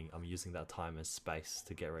the evening. I'm using that time as space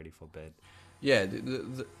to get ready for bed. Yeah.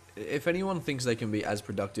 If anyone thinks they can be as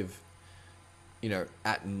productive,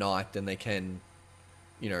 at night than they can,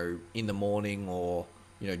 in the morning or,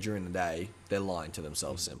 during the day, they're lying to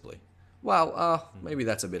themselves simply. Well, maybe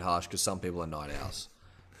that's a bit harsh because some people are night owls.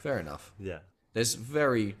 Fair enough. Yeah. There's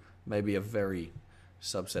maybe a very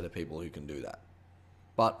subset of people who can do that.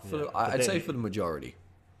 But Yeah, but I'd say then- for the majority.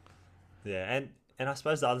 Yeah, and I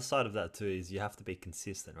suppose the other side of that too is you have to be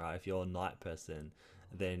consistent, right? If you're a night person,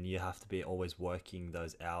 then you have to be always working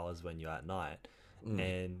those hours when you're at night.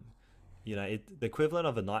 And the equivalent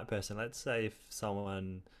of a night person, let's say if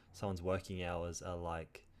someone's working hours are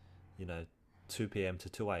like, 2 p.m. to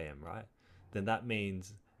 2 a.m., right? Then that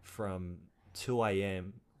means from 2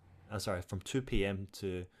 a.m. From 2 p.m.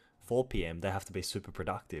 to 4 p.m. they have to be super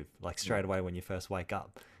productive, like straight away when you first wake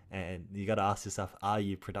up. And you got to ask yourself, are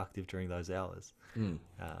you productive during those hours?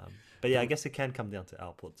 But yeah, I guess it can come down to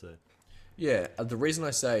output too. Yeah, the reason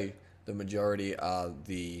I say the majority are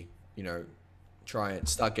the, try and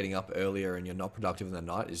start getting up earlier and you're not productive in the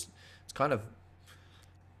night is it's kind of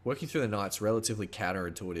working through the night's relatively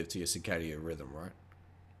counterintuitive to your circadian rhythm, right?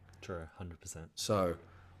 True, 100%. So,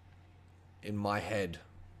 in my head,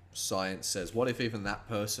 science says, what if even that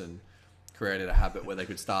person created a habit where they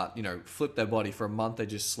could start, flip their body for a month, they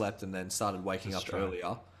just slept and then started waking Just up try.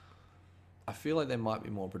 earlier? I feel like they might be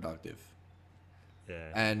more productive. Yeah.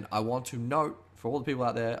 And I want to note for all the people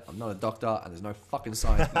out there, I'm not a doctor and there's no fucking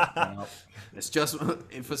science backing up. It's just,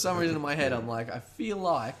 for some reason in my head, I'm like, I feel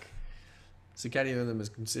like circadian rhythm is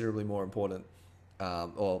considerably more important. Yeah.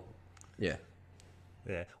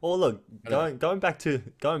 Yeah. Well, look, going back to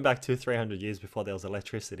 300 years before there was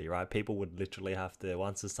electricity, right? People would literally have to,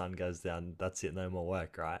 once the sun goes down, that's it, no more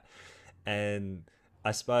work, right? And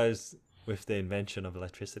I suppose with the invention of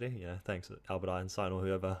electricity, thanks Albert Einstein or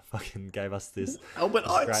whoever fucking gave us this. Albert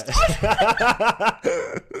this Einstein!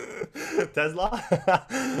 great- Tesla.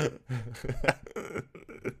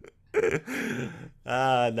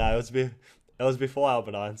 No, it was before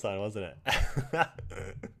Albert Einstein, wasn't it?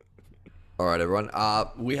 All right, everyone.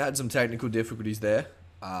 We had some technical difficulties there.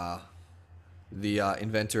 The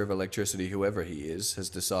inventor of electricity, whoever he is, has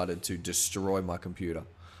decided to destroy my computer.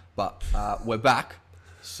 But we're back.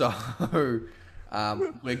 So we're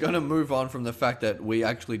going to move on from the fact that we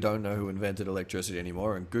actually don't know who invented electricity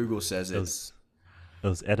anymore. And Google says it's... It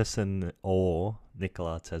was Edison or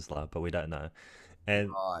Nikola Tesla, but we don't know. And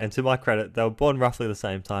Right. and to my credit, they were born roughly the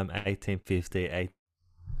same time, 1850,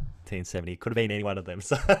 1870. Could have been any one of them.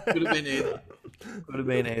 So Could have been either. Could have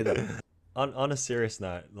been either. on a serious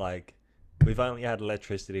note, like we've only had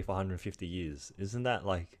electricity for 150 years. Isn't that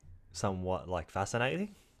like somewhat like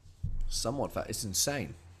fascinating? Somewhat fat. It's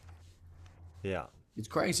insane. Yeah. It's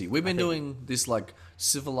crazy. We've been doing this like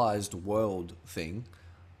civilized world thing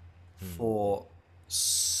for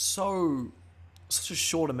such a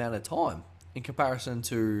short amount of time in comparison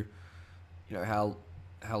to, how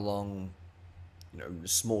long,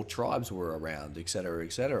 small tribes were around, et cetera,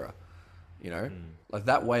 et cetera. Like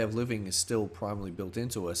that way of living is still primarily built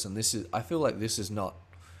into us, and I feel like this is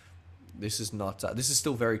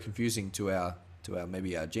still very confusing to our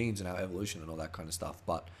maybe our genes and our evolution and all that kind of stuff.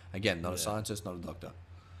 But again, not a scientist, not a doctor.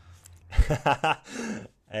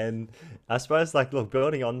 And I suppose like look,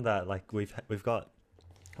 building on that, like we've got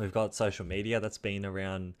social media that's been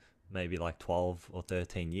around maybe like 12 or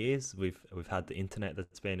 13 years. We've had the internet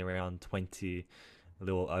that's been around 20, a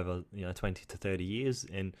little over 20 to 30 years,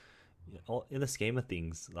 and in the scheme of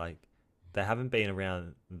things, like they haven't been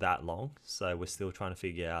around that long. So we're still trying to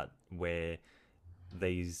figure out where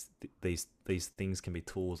these things can be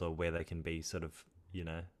tools or where they can be sort of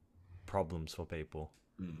problems for people.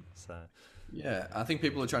 So Yeah, I think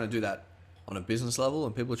people are trying to do that on a business level,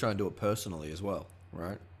 and people are trying to do it personally as well,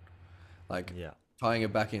 right? Like, yeah, tying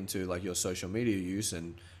it back into like your social media use,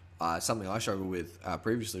 and something I struggled with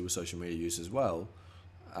previously with social media use as well,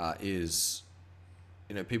 is,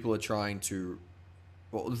 you know, people are trying to,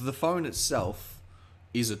 well, the phone itself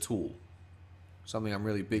is a tool. Something I'm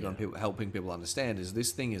really big on people, helping people understand is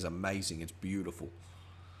this thing is amazing. It's beautiful.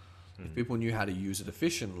 If people knew how to use it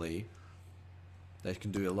efficiently, they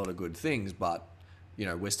can do a lot of good things. But, you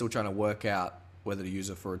know, we're still trying to work out whether to use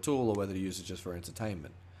it for a tool or whether to use it just for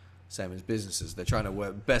entertainment. Same as businesses. They're trying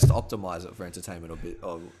to best optimize it for entertainment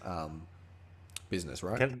or business,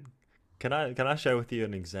 right? Can I share with you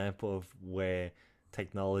an example of where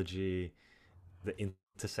technology, the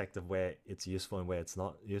intersect of where it's useful and where it's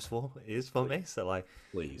not useful is for me? So like,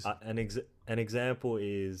 Please. an example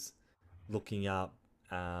is looking up,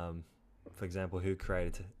 for example, who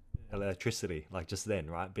created electricity, like just then,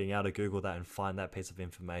 right? Being able to Google that and find that piece of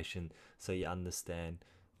information so you understand,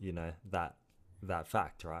 you know, that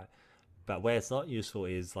fact, right? But where it's not useful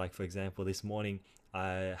is like, for example, this morning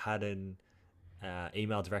I had an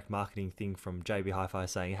email direct marketing thing from JB Hi-Fi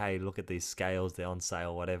saying, hey, look at these scales, they're on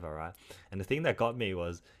sale, whatever, right? And the thing that got me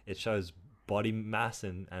was it shows body mass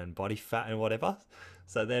and body fat and whatever.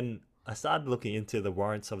 So then I started looking into the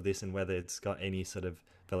warrants of this and whether it's got any sort of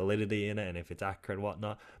validity in it and if it's accurate and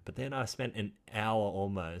whatnot. But then I spent an hour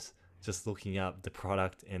almost just looking up the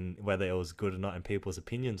product and whether it was good or not and people's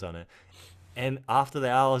opinions on it. And after the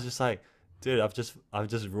hour, I was just like, dude, I've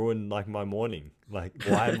just ruined like my morning. Like,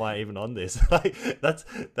 why am I even on this? Like,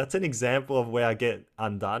 that's an example of where I get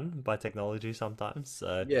undone by technology sometimes.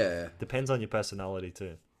 So Yeah. depends on your personality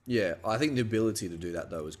too. Yeah. I think the ability to do that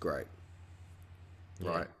though is great.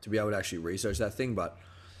 Right. To be able to actually research that thing. But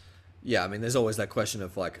yeah, I mean, there's always that question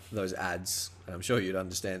of like those ads, and I'm sure you'd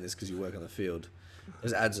understand this because you work on the field.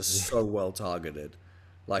 Those ads are so well targeted.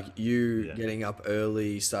 Like you getting up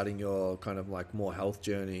early, starting your kind of like more health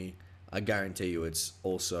journey, I guarantee you it's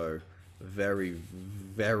also very,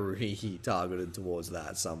 very targeted towards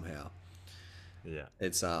that somehow. Yeah.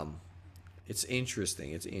 It's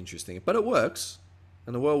interesting. It's interesting, but it works.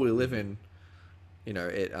 And the world we live in, you know,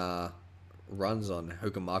 it runs on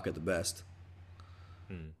who can market the best,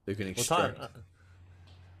 who can Well, extract.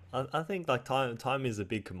 I think like time is a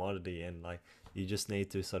big commodity, and like you just need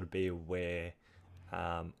to sort of be aware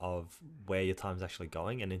of where your time's actually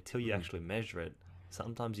going, and until you actually measure it,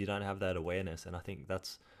 sometimes you don't have that awareness. And I think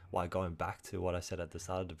that's why, going back to what I said at the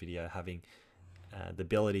start of the video, having the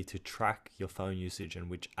ability to track your phone usage and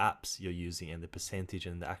which apps you're using and the percentage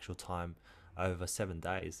and the actual time over 7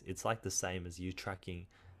 days, it's like the same as you tracking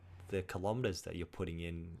the kilometers that you're putting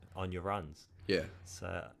in on your runs. Yeah,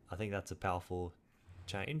 So I think that's a powerful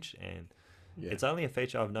change, and yeah. it's only a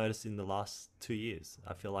feature I've noticed in the last 2 years.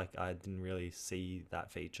 I feel like I didn't really see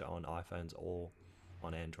that feature on iPhones or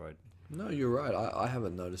on Android. No, you're right. I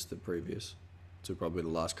haven't noticed it previous to probably the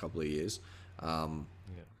last couple of years. Yeah.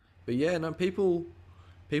 But yeah, no, people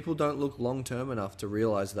don't look long term enough to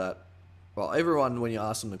realize that. Well, everyone, when you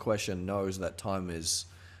ask them the question, knows that time is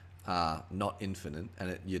not infinite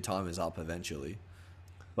and your time is up eventually.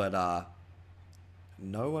 But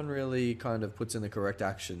no one really kind of puts in the correct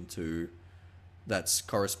action to that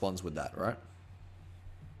corresponds with that, right?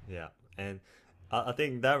 Yeah, and I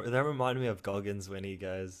think that reminded me of Goggins when he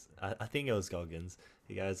goes. I think it was Goggins.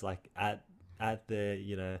 He goes like at the,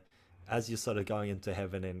 you know, as you're sort of going into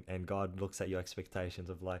heaven, and God looks at your expectations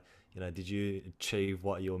of like, you know, did you achieve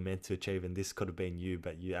what you were meant to achieve, and this could have been you,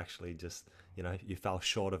 but you actually just, you know, you fell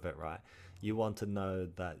short of it, right? You want to know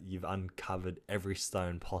that you've uncovered every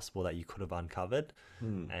stone possible that you could have uncovered,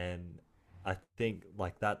 and I think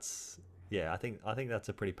like that's, yeah, I think that's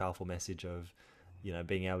a pretty powerful message of, you know,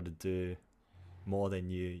 being able to do more than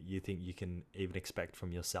you think you can even expect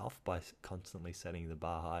from yourself by constantly setting the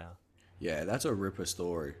bar higher. Yeah, that's a ripper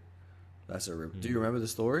story. That's a ripper. Do you remember the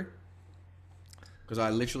story? Because I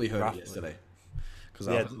literally heard Roughly. it yesterday. Because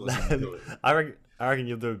Yeah, listening to it. I reckon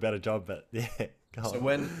you'll do a better job, but yeah, go So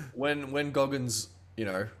on. when Goggins, you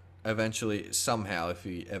know, eventually somehow, if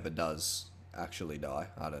he ever does actually die,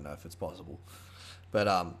 I don't know if it's possible, but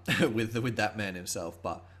with that man himself.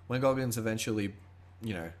 But when Goggins eventually,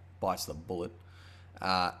 you know, bites the bullet,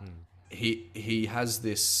 uh, he has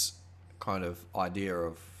this kind of idea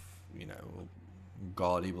of, you know,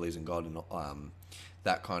 God. He believes in God, and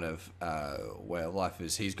that kind of way of life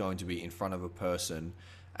is he's going to be in front of a person,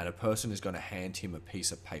 and a person is going to hand him a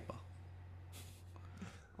piece of paper,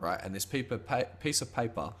 right? And this piece of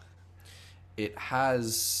paper, it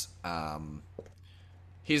has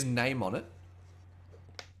his name on it,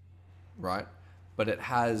 right? But it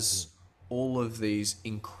has all of these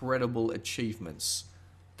incredible achievements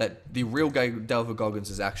that the real Delver Goggins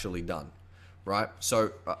has actually done, right?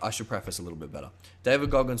 So I should preface a little bit better. David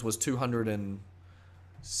Goggins was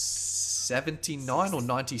 279 or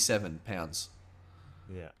 97 pounds.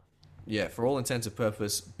 Yeah. Yeah, for all intents and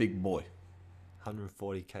purpose, big boy.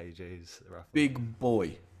 140 kgs roughly. Big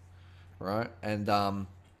boy, right? And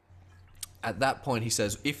at that point, he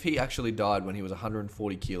says if he actually died when he was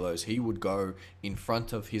 140 kilos, he would go in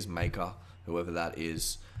front of his maker, whoever that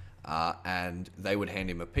is, and they would hand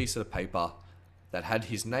him a piece of paper that had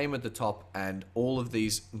his name at the top and all of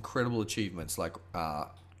these incredible achievements, like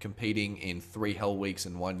competing in 3 Hell Weeks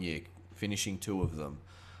in 1 year, finishing 2 of them.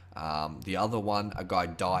 The other one, a guy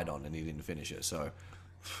died on and he didn't finish it, so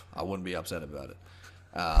I wouldn't be upset about it.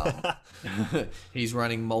 He's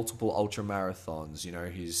running multiple ultra marathons. You know,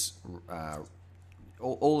 he's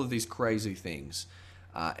all of these crazy things.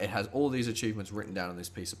 It has all these achievements written down on this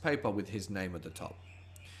piece of paper with his name at the top.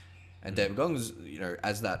 And David Goggins, you know,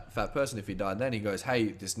 as that fat person, if he died then, he goes,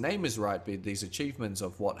 hey, this name is right, but these achievements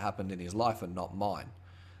of what happened in his life are not mine.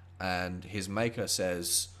 And his maker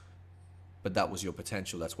says, but that was your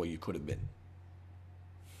potential. That's what you could have been.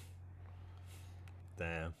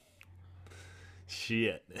 Damn.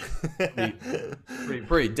 Shit.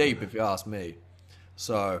 Pretty deep, if you ask me.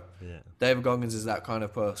 So, Yeah. David Goggins is that kind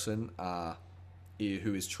of person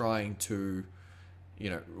who is trying to, you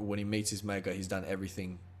know, when he meets his maker, he's done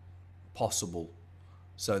everything possible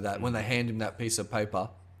so that when they hand him that piece of paper,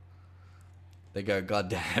 they go, God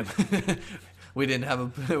damn, we didn't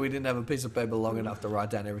have a piece of paper long enough to write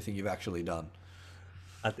down everything you've actually done.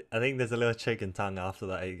 I think there's a little chicken tongue after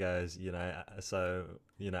that. He goes, you know, so,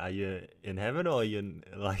 you know, are you in heaven or are you in,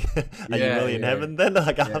 like, are you really in heaven then?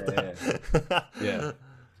 Like, after. Yeah,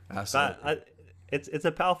 absolutely. But it's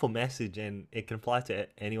a powerful message, and it can apply to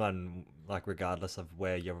anyone, like, regardless of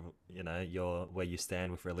where where you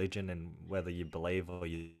stand with religion and whether you believe or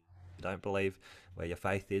you don't believe, where your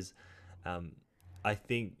faith is. I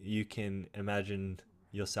think you can imagine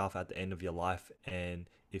yourself at the end of your life, and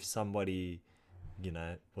if somebody, you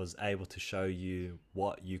know, was able to show you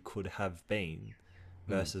what you could have been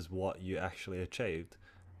versus what you actually achieved,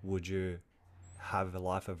 would you have a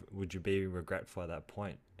life of, would you be regretful at that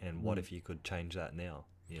point? And what if you could change that now,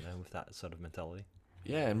 you know, with that sort of mentality?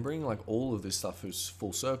 Yeah, and bringing like all of this stuff is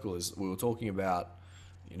full circle, as we were talking about,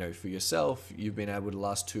 you know, for yourself, you've been able the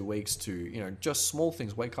last 2 weeks to, you know, just small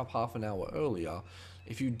things, wake up half an hour earlier.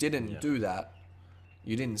 If you didn't do that,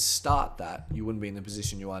 you didn't start that, you wouldn't be in the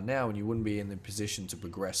position you are now, and you wouldn't be in the position to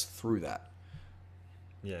progress through that.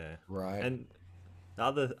 Yeah. Right. And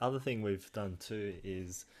the other thing we've done too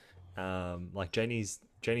is, like Jenny's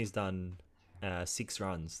done 6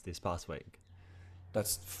 runs this past week.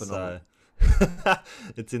 That's phenomenal. So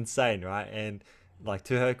it's insane, right? And like,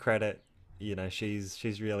 to her credit, you know,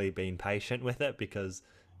 she's really been patient with it, because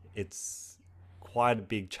it's quite a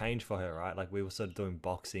big change for her, right? Like, we were sort of doing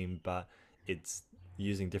boxing, but it's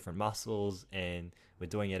using different muscles, and we're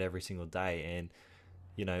doing it every single day. And,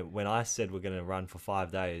 you know, when I said we're going to run for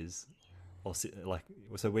 5 days, or like,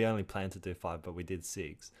 so we only planned to do 5, but we did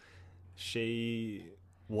 6. She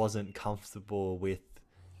wasn't comfortable with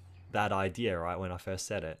that idea, right, when I first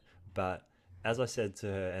said it. But as I said to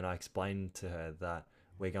her, and I explained to her that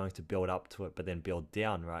we're going to build up to it, but then build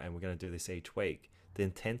down, right? And we're going to do this each week. The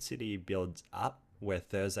intensity builds up, where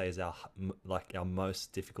Thursday is our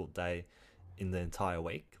most difficult day in the entire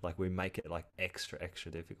week. Like, we make it like extra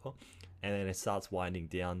difficult, and then it starts winding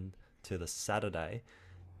down to the Saturday.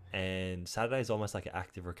 And Saturday is almost like an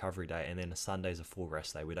active recovery day, and then a Sunday is a full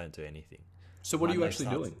rest day. We don't do anything. So what are you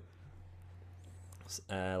actually doing?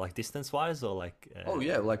 Like, distance wise, or like? Oh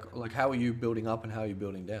yeah, like how are you building up and how are you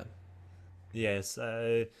building down? Yeah,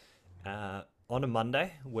 so on a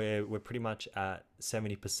Monday, we're pretty much at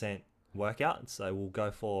 70% workout. So we'll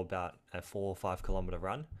go for about a 4 or 5 kilometer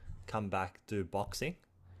run, come back, do boxing,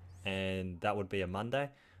 and that would be a Monday.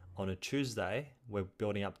 On a Tuesday, we're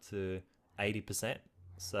building up to 80%.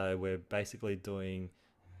 So we're basically doing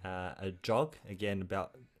a jog, again,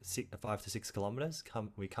 about 5 to 6 kilometers.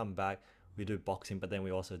 We come back, we do boxing, but then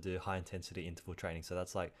we also do high intensity interval training. So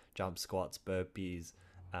that's like jump squats, burpees,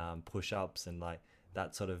 push-ups, and like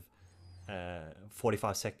that sort of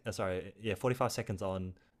 45 seconds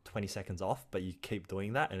on, 20 seconds off, but you keep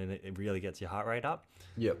doing that, and it really gets your heart rate up.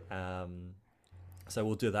 Yep. So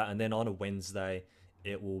we'll do that, and then on a Wednesday,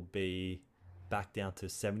 it will be back down to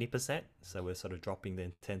 70%. So we're sort of dropping the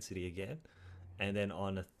intensity again. And then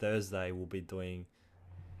on a Thursday, we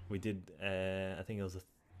did, I think it was a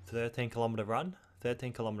 13 kilometer run,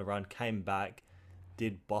 came back,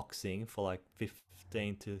 did boxing for like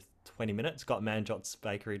 15 to 20 minutes, got Manjot's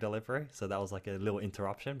bakery delivery. So that was like a little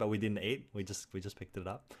interruption, but we didn't eat. We just picked it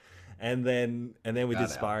up. And then we did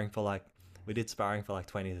sparring for like we did sparring for like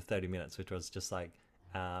 20 to 30 minutes, which was just like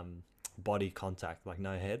body contact, like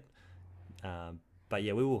no head. But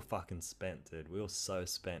yeah, we were fucking spent, dude. We were so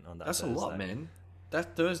spent on that That's Thursday. a lot, man.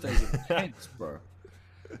 That Thursday's intense, bro.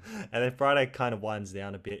 And then Friday kind of winds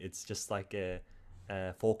down a bit. It's just like a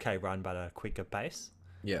 4K run, but at a quicker pace.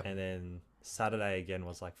 Yeah. And then Saturday again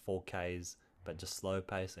was like 4Ks, but just slow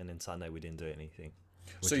pace. And then Sunday we didn't do anything.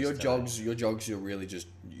 So your jogs, you're really just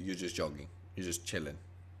jogging. You're just chilling,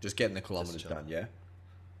 just getting the kilometers done. Yeah.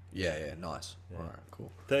 Yeah. Nice. Yeah. All right.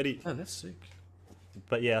 Cool. 30. Oh, that's sick.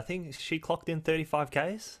 But yeah, I think she clocked in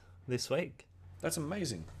 35Ks this week, That's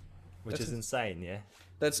amazing. which is insane. Yeah.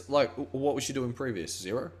 That's like, what was she doing previous?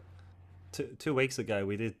 0? 2 weeks ago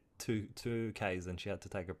we did two Ks and she had to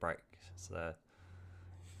take a break. So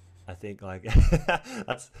I think like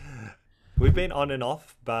we've been on and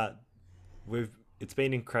off, but it's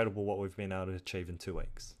been incredible what we've been able to achieve in 2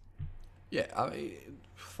 weeks. Yeah, I mean,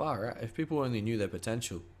 far out. If people only knew their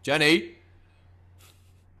potential. Jenny!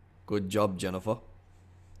 Good job, Jennifer.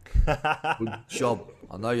 Good job.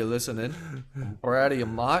 I know you're listening. I'm proud of you,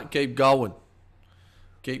 mate. Keep going.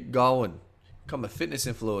 Keep going. Become a fitness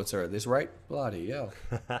influencer at this rate. Bloody hell.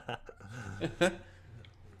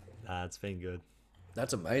 It's been good.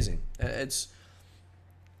 That's amazing.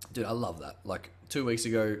 Dude, I love that. Like 2 weeks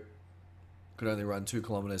ago, could only run 2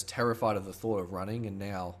 kilometers, terrified of the thought of running, and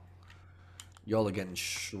now y'all are getting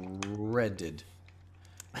shredded.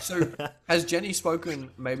 So, has Jenny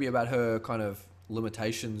spoken maybe about her kind of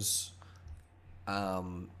limitations,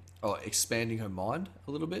 or expanding her mind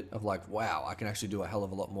a little bit of like, wow, I can actually do a hell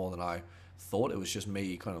of a lot more than I thought. It was just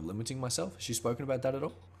me kind of limiting myself. Has she spoken about that at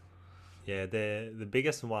all? Yeah, the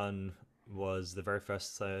biggest one was the very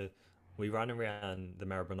first. So we run around the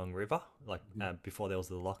Maribyrnong River, like before there was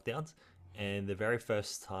the lockdowns, and the very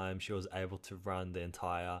first time she was able to run the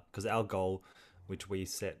entire, because our goal, which we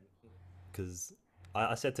set, because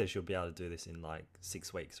I said to her she'll be able to do this in like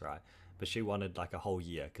 6 weeks, right? But she wanted like a whole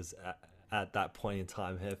year, because at that point in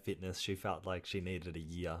time, her fitness, she felt like she needed a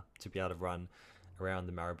year to be able to run around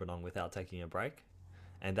the Maribyrnong without taking a break.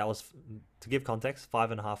 And that was, to give context,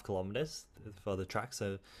 5.5 kilometers for the track.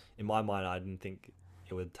 So in my mind, I didn't think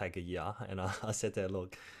it would take a year. And I said to her,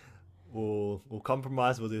 look, we'll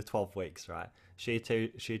compromise, we'll do 12 weeks, right? She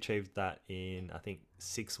achieved that in, I think,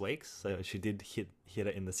 6 weeks. So she did hit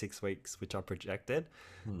it in the 6 weeks, which I projected.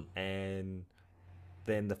 And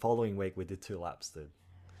then the following week we did 2 laps, dude.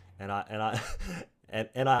 And I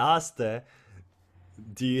asked her,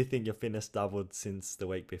 do you think your fitness doubled since the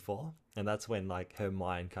week before? And that's when like her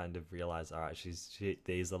mind kind of realized, all right,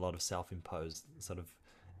 there's a lot of self-imposed sort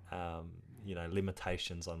of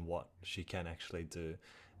limitations on what she can actually do.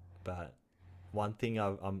 But one thing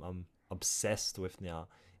I'm obsessed with now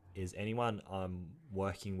is anyone I'm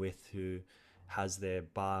working with who has their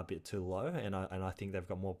bar a bit too low, and I think they've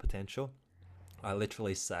got more potential. I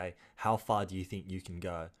literally say, how far do you think you can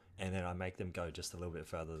go? And then I make them go just a little bit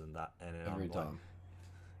further than that. And then Every time.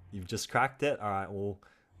 You've just cracked it. All right, well,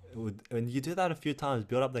 when you do that a few times,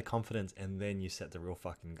 build up their confidence, and then you set the real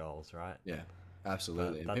fucking goals, right? Yeah,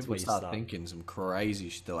 absolutely. And That's people where you start start. thinking some crazy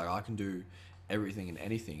shit. They're like, I can do everything and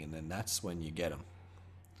anything, and then that's when you get them.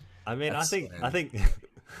 I mean, That's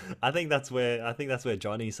I think that's where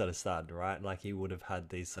Johnny sort of started, right? Like he would have had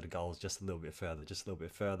these sort of goals just a little bit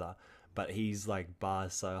further, but he's like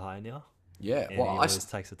bars so high now. Yeah, And well, he always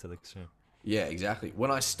takes it to the extreme. Yeah, exactly. When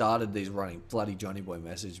I started these running, bloody Johnny Boy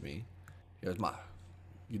messaged me. He goes, "Mate,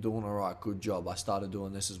 you're doing all right. Good job. I started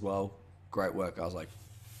doing this as well. Great work." I was like,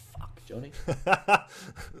 "Fuck, Johnny,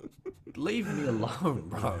 leave me alone,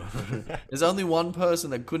 bro." There's only one person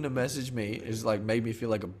that couldn't have messaged me. Is like made me feel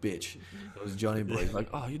like a bitch. It was Johnny Boy. He's like,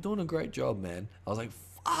 "Oh, you're doing a great job, man." I was like,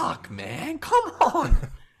 "Fuck, man, come on."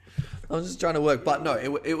 I was just trying to work, but no,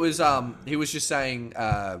 it was he was just saying.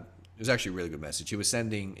 It was actually a really good message. He was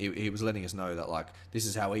sending, he was letting us know that like this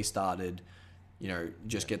is how he started.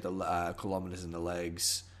 Just get the kilometers in the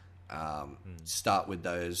legs. Start with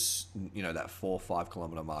those, that 4 or 5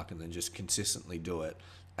 kilometer mark, and then just consistently do it,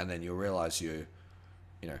 and then you'll realize you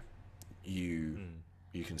can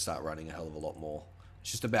start running a hell of a lot more. It's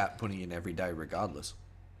just about putting in every day, regardless.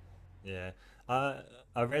 Yeah, I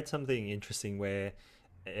read something interesting where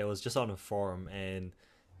it was just on a forum, and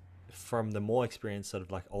from the more experienced sort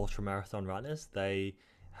of like ultra marathon runners, they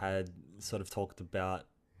had sort of talked about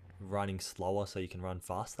running slower so you can run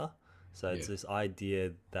faster. So it's this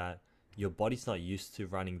idea that your body's not used to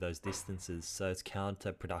running those distances, so it's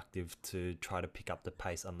counterproductive to try to pick up the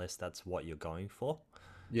pace unless that's what you're going for.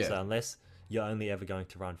 Yeah. So unless you're only ever going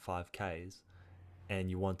to run 5Ks and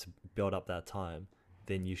you want to build up that time,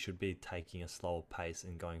 then you should be taking a slower pace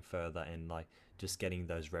and going further and like just getting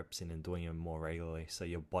those reps in and doing them more regularly, so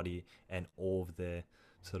your body and all of the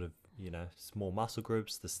sort of, small muscle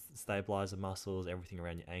groups, the stabilizer muscles, everything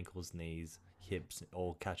around your ankles, knees, hips,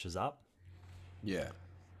 all catches up. Yeah.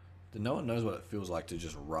 No one knows what it feels like to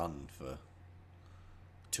just run for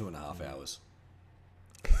 2.5 hours.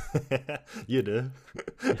 You do.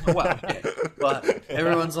 Well, yeah. But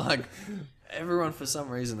everyone for some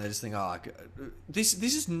reason they just think, this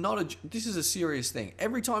is not this is a serious thing.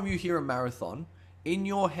 Every time you hear a marathon, in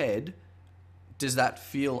your head, does that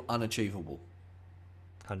feel unachievable?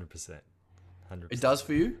 100%. 100%. It does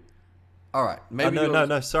for you? All right. Maybe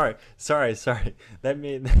no. Sorry. Let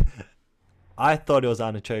me. I thought it was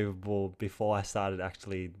unachievable before I started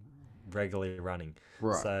actually regularly running.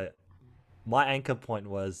 Right. So my anchor point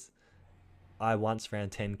was I once ran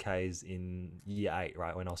 10Ks in year 8,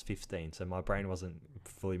 right, when I was 15. So my brain wasn't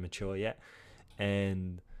fully mature yet.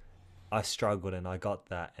 And I struggled and I got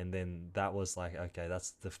that. And then that was like, okay,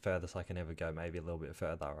 that's the furthest I can ever go, maybe a little bit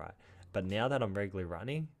further, right? But now that I'm regularly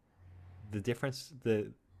running, the difference,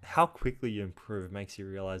 how quickly you improve makes you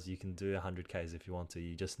realize you can do 100Ks if you want to.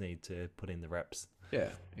 You just need to put in the reps. Yeah,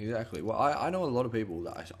 exactly. Well, I know a lot of people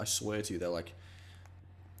that I swear to you, they're like,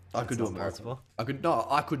 I could do a marathon. Possible? I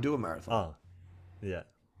could do a marathon. Oh, yeah.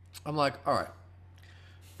 I'm like, all right.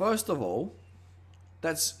 First of all,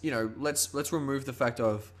 that's, let's remove the fact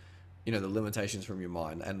of, the limitations from your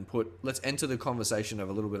mind and let's enter the conversation of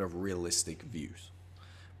a little bit of realistic views,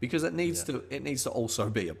 because it needs to also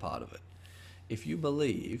be a part of it. If you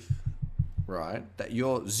believe, right, that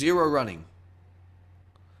you're zero running,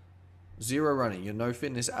 you're no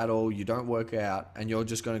fitness at all, you don't work out, and you're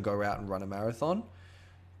just going to go out and run a marathon,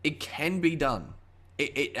 it can be done.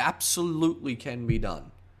 It absolutely can be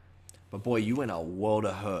done. But boy, you in a world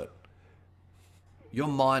of hurt. Your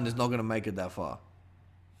mind is not going to make it that far.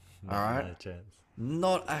 All right? No chance.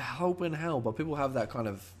 Not a hope in hell. But people have that kind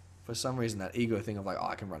of, for some reason, that ego thing of like,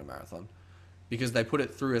 I can run a marathon. Because they put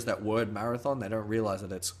it through as that word marathon. They don't realize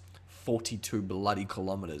that it's 42 bloody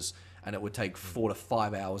kilometers and it would take 4 to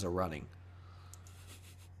 5 hours of running.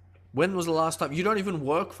 When was the last time? You don't even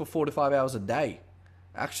work for 4 to 5 hours a day.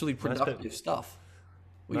 Actually productive stuff.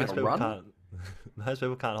 Well, you gotta run? Most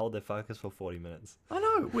people can't hold their focus for 40 minutes. I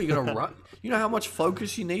know. Well, you gotta run. You know how much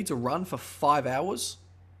focus you need to run for 5 hours?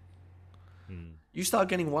 You start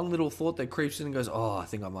getting one little thought that creeps in and goes, I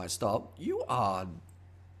think I might stop. You are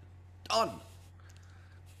done.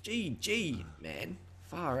 GG, man.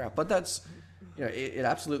 Far out. But that's, it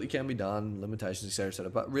absolutely can be done, limitations, etc.,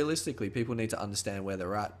 etc. But realistically, people need to understand where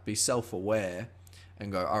they're at, be self-aware,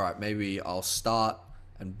 and go, all right, maybe I'll start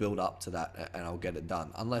and build up to that and I'll get it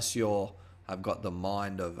done. Unless I've got the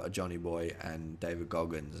mind of a Johnny Boy and David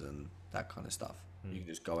Goggins and that kind of stuff. You can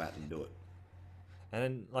just go out and do it. And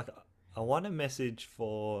then, like, I want a message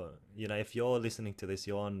for, if you're listening to this,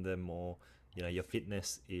 you're on the more, your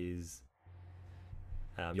fitness is,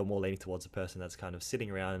 you're more leaning towards a person that's kind of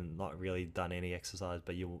sitting around and not really done any exercise,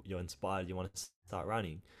 but you're inspired, you want to start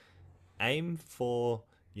running. Aim for,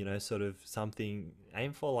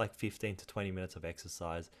 aim for like 15 to 20 minutes of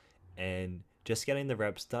exercise and just getting the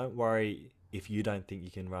reps. Don't worry if you don't think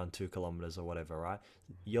you can run 2 kilometers or whatever, right?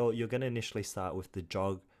 You're going to initially start with the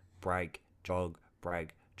jog, break, jog, break,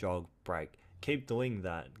 jog, break. Keep doing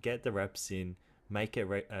that. Get the reps in. Make it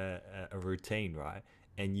a routine, right?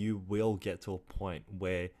 And you will get to a point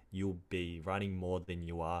where you'll be running more than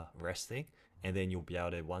you are resting, and then you'll be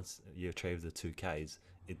able to, once you achieve the 2Ks,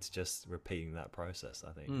 it's just repeating that process,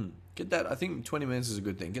 I think. Get that. I think 20 minutes is a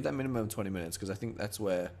good thing. Get that minimum of 20 minutes, because I think that's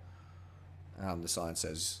where the science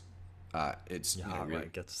says it's Your heart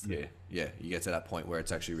rate gets to. Yeah, you get to that point where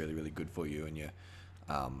it's actually really, really good for you, and you're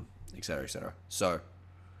et cetera, et cetera. So,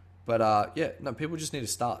 but people just need to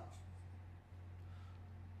start.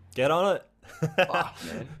 Get on it. Fuck,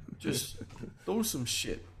 man. Just do some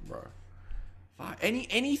shit, bro. Fuck.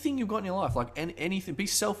 Anything you've got in your life, like anything, be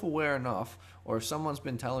self-aware enough, or if someone's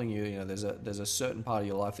been telling you, there's a certain part of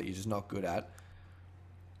your life that you're just not good at,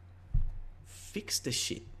 fix the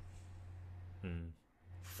shit.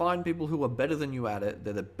 Find people who are better than you at it.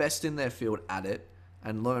 They're the best in their field at it,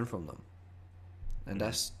 and learn from them. And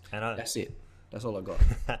that's it. That's all I got.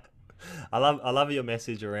 I love your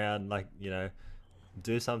message around, like,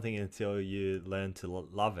 do something until you learn to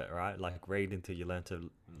love it, right? Like, read until you learn to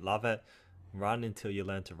love it, run until you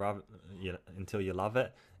learn to until you love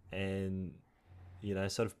it, and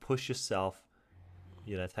sort of push yourself,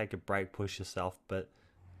 take a break, push yourself, but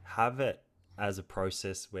have it as a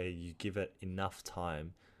process where you give it enough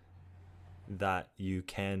time that you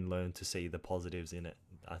can learn to see the positives in it.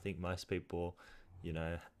 I think most people,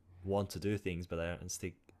 want to do things, but they don't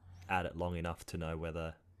stick at it long enough to know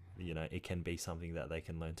whether, you know, it can be something that they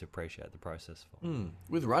can learn to appreciate the process for.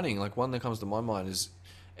 With running, like one that comes to my mind is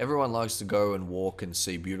everyone likes to go and walk and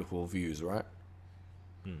see beautiful views, right?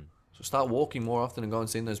 So start walking more often and go and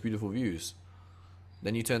see those beautiful views.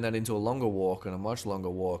 Then you turn that into a longer walk and a much longer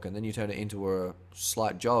walk, and then you turn it into a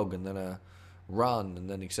slight jog and then a run and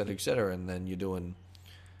then et cetera, and then you're doing,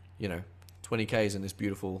 you know, 20 Ks in this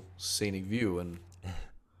beautiful scenic view, and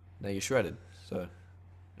now you're shredded. So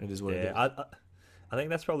it is what it is. I think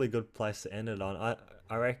that's probably a good place to end it on.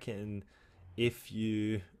 I reckon if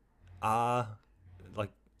you are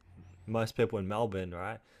like most people in Melbourne,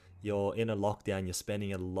 right? You're in a lockdown, you're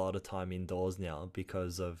spending a lot of time indoors now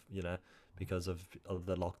because of the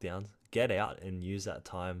lockdowns. Get out and use that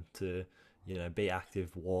time to, you know, be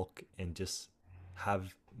active, walk, and just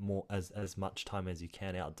have more as much time as you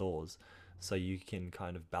can outdoors, so you can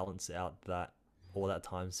kind of balance out all that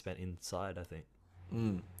time spent inside, I think.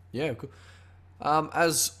 Yeah, cool.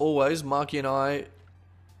 As always, Marky and I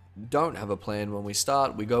don't have a plan when we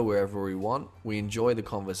start. We go wherever we want. We enjoy the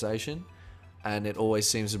conversation, and it always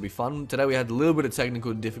seems to be fun. Today we had a little bit of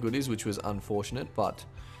technical difficulties, which was unfortunate, but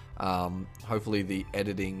hopefully the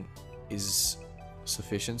editing is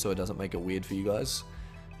sufficient so it doesn't make it weird for you guys.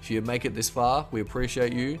 If you make it this far, we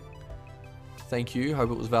appreciate you. Thank you. Hope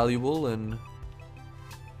it was valuable. And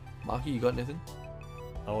Marky, you got anything?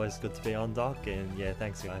 Always good to be on, Doc. And yeah,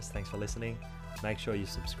 thanks guys. Thanks for listening. Make sure you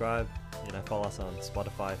subscribe. You know, follow us on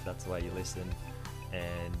Spotify if that's the way you listen.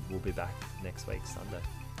 And we'll be back next week, Sunday.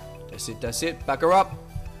 That's it. Back her up.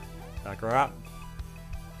 Back her up.